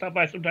matter will stop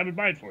by sometime and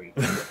buy it for you.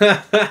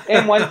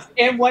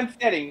 in one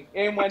sitting.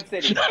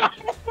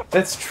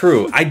 That's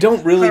true. I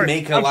don't really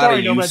make a lot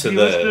of use of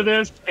listen to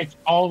this. It's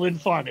all in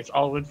fun.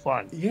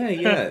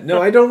 Yeah.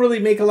 No, I don't really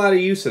make a lot of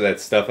use of that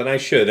stuff, and I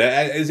should.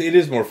 It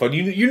is more fun.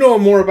 You know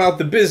more about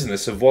the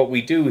business of what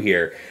we do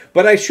here,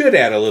 but I should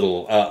add a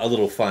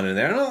little fun in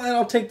there, and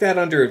I'll take that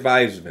under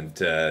advisement,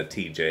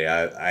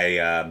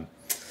 TJ.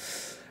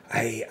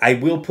 I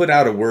will put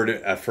out a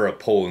word for a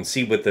poll and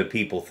see what the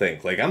people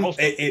think. Like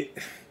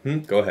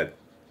go ahead.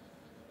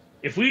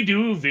 If we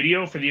do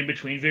video for the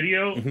in-between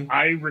video,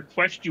 I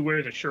request you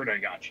wear the shirt I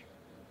got you.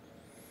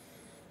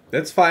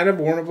 That's fine. I've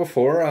worn it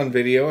before on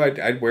video.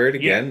 I'd wear it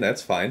again. Yeah.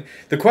 That's fine.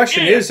 The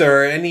question is,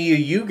 are any of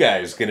you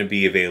guys going to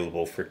be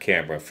available for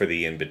camera for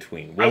the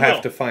in-between? We'll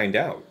have to find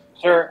out.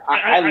 Sure.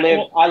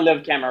 I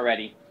live camera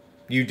ready.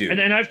 You do.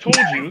 And I've told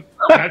you,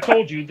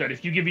 that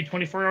if you give me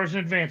 24 hours in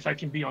advance, I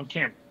can be on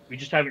camera. We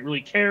just haven't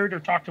really cared or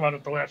talked about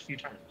it the last few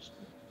times.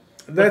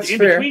 That's fair.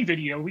 The in-between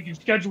video, we can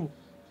schedule.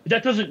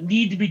 That doesn't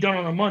need to be done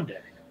on a Monday.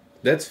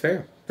 That's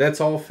fair.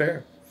 That's all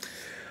fair.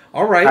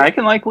 All right. I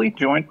can likely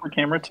join for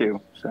camera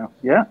too. So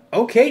yeah.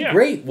 Okay,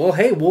 great. Well,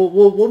 hey,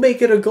 we'll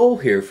make it a goal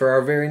here for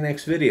our very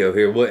next video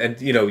here. And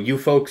you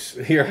folks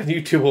here on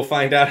YouTube will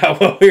find out how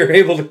well we were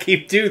able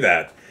to do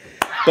that.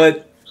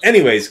 But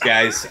anyways,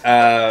 guys,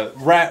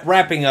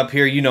 wrapping up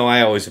here,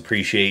 I always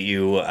appreciate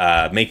you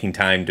making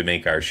time to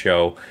make our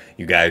show.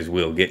 You guys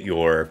will get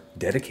your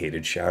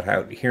dedicated shout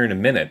out here in a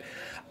minute.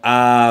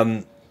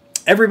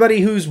 Everybody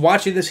who's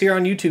watching this here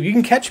on YouTube, you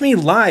can catch me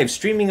live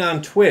streaming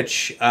on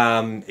Twitch,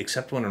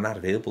 except when I'm not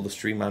available to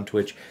stream on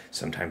Twitch.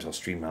 Sometimes I'll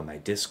stream on my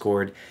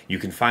Discord. You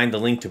can find the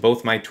link to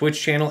both my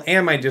Twitch channel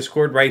and my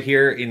Discord right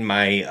here in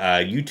my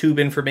YouTube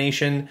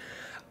information.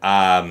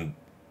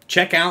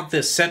 Check out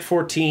this Set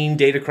 14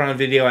 Datacron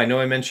video. I know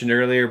I mentioned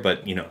earlier,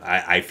 but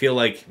I feel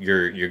like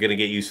you're going to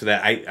get used to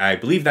that. I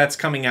believe that's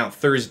coming out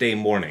Thursday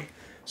morning,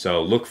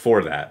 so look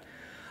for that.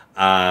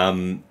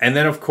 And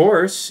then, of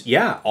course,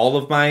 all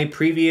of my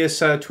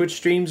previous Twitch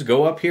streams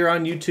go up here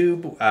on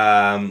YouTube.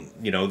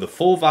 The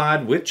full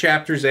VOD with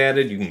chapters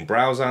added. You can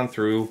browse on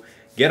through,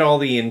 get all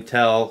the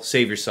intel,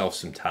 save yourself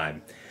some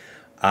time.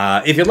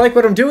 If you like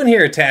what I'm doing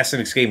here at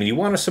Tassinix Gaming, you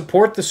want to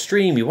support the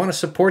stream, you want to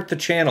support the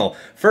channel,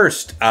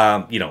 first,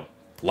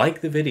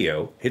 like the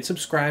video, hit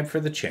subscribe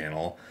for the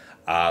channel,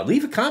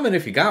 leave a comment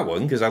if you got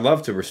one, because I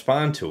love to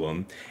respond to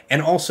them,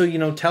 and also,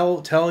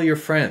 tell your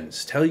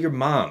friends, tell your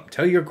mom,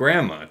 tell your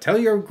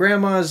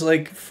grandma's,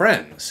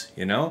 friends,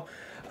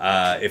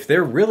 if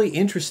they're really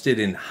interested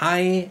in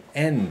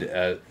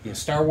high-end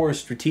Star Wars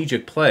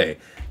strategic play,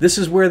 this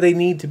is where they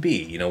need to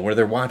be, where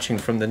they're watching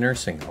from the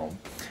nursing home.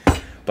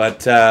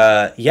 But,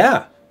 in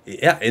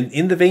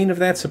the vein of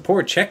that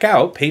support, check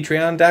out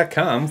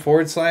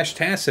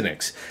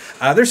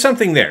patreon.com/Tassinix. There's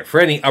something there for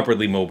any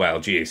upwardly mobile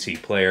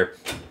GAC player.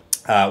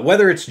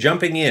 Whether it's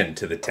jumping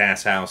into the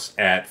TAS House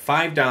at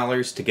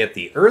 $5 to get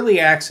the early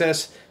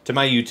access to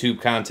my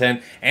YouTube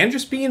content and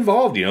just be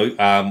involved.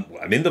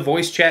 I'm in the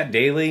voice chat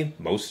daily.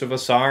 Most of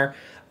us are.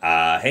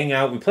 Hang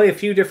out. We play a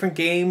few different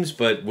games,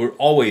 but we're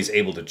always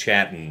able to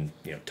chat and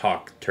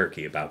talk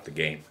turkey about the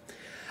game.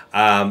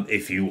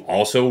 If you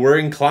also were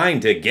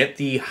inclined to get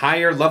the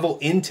higher level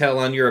intel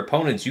on your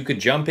opponents, you could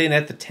jump in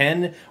at the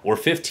 $10 or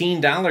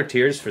 $15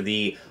 tiers for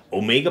the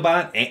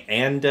OmegaBot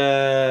and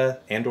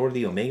or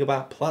the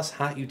OmegaBot plus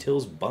Hot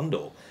Utils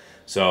bundle.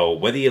 So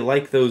whether you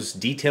like those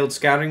detailed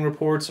scouting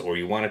reports or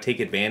you want to take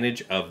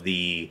advantage of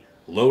the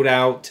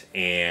loadout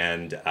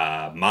and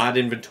mod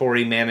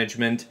inventory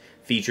management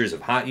features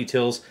of Hot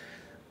Utils,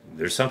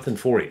 there's something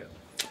for you.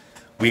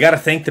 We got to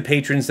thank the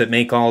patrons that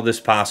make all this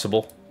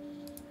possible.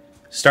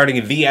 Starting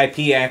in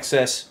VIP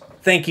access,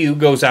 thank you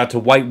goes out to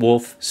White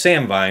Wolf,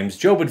 Sam Vimes,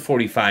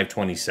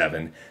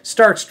 Jobin4527,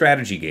 Stark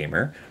Strategy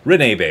Gamer,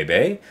 Renee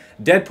Bebe,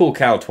 Deadpool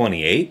Cow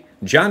 28,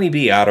 Johnny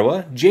B.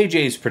 Ottawa,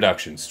 JJ's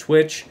Productions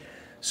Twitch,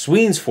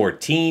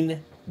 Sweens14,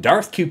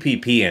 Darth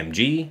QP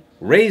PMG,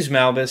 Ray's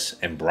Malbus,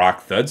 and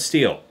Brock Thud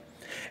Steel.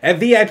 At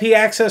VIP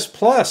Access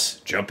Plus,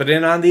 jumping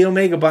in on the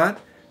OmegaBot,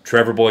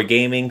 Trevor Boy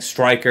Gaming,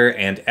 Striker,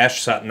 and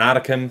Esh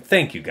Satnaticum,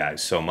 thank you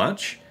guys so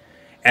much.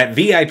 At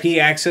VIP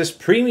Access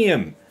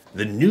Premium,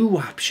 the new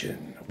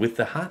option with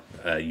the Hot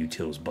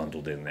Utils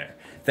bundled in there.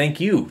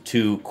 Thank you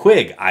to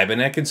Quig,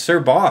 Ivanek, and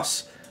Sir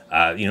Boss,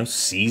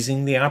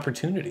 seizing the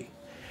opportunity.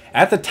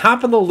 At the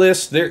top of the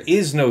list, there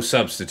is no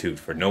substitute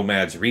for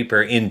Nomad's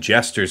Reaper in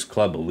Jester's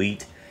Club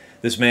Elite.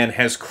 This man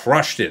has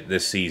crushed it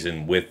this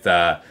season with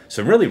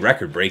some really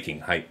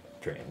record-breaking hype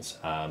trains.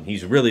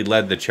 He's really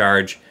led the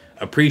charge.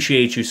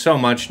 Appreciate you so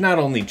much, not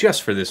only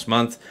just for this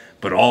month,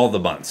 but all the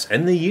months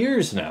and the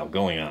years now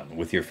going on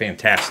with your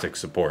fantastic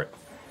support.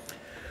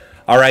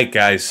 All right,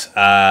 guys.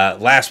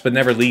 Last but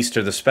never least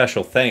are the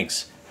special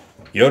thanks.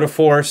 Yoda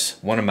Force,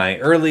 one of my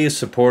earliest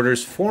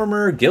supporters,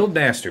 former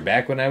Guildmaster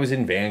back when I was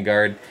in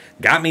Vanguard,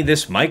 got me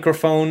this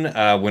microphone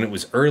when it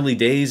was early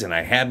days and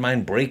I had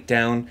mine break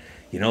down.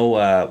 We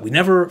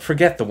never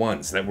forget the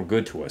ones that were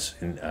good to us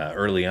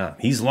early on.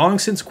 He's long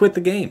since quit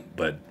the game,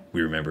 but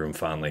we remember him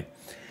fondly.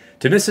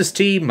 To Mrs.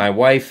 T, my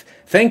wife,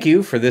 thank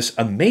you for this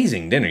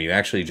amazing dinner you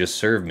actually just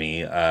served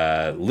me,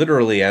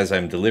 literally as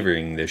I'm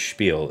delivering this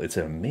spiel. It's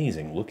an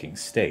amazing looking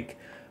steak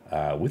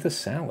with a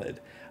salad.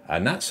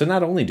 Not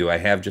only do I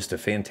have just a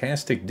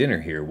fantastic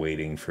dinner here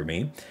waiting for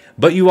me,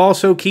 but you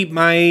also keep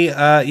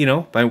my,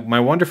 my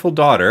wonderful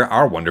daughter,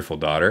 our wonderful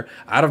daughter,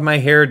 out of my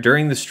hair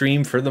during the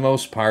stream for the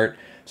most part,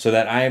 so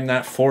that I am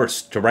not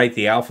forced to write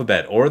the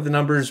alphabet or the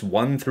numbers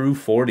 1 through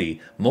 40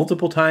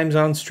 multiple times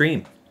on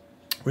stream.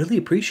 Really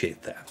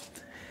appreciate that.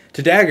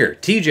 To Dagger,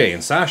 TJ,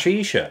 and Sasha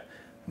Isha,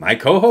 my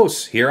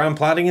co-hosts here on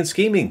Plotting and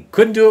Scheming.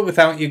 Couldn't do it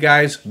without you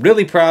guys.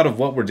 Really proud of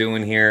what we're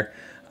doing here.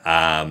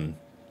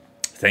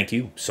 Thank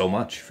you so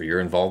much for your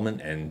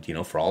involvement and,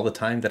 for all the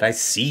time that I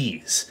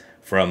seize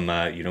from,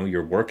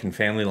 your work and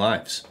family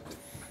lives.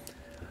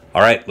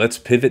 All right, let's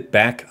pivot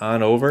back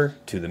on over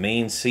to the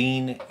main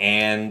scene.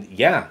 And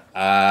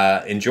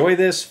enjoy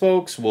this,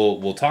 folks.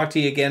 We'll talk to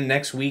you again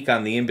next week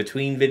on the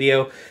in-between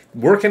video.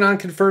 Working on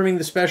confirming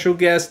the special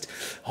guest.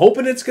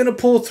 Hoping it's going to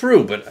pull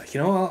through, but,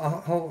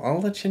 I'll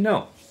let you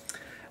know.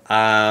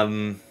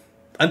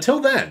 Until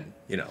then,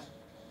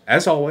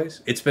 as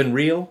always, it's been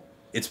real.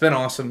 It's been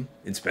awesome.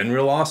 It's been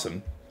real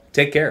awesome.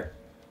 Take care.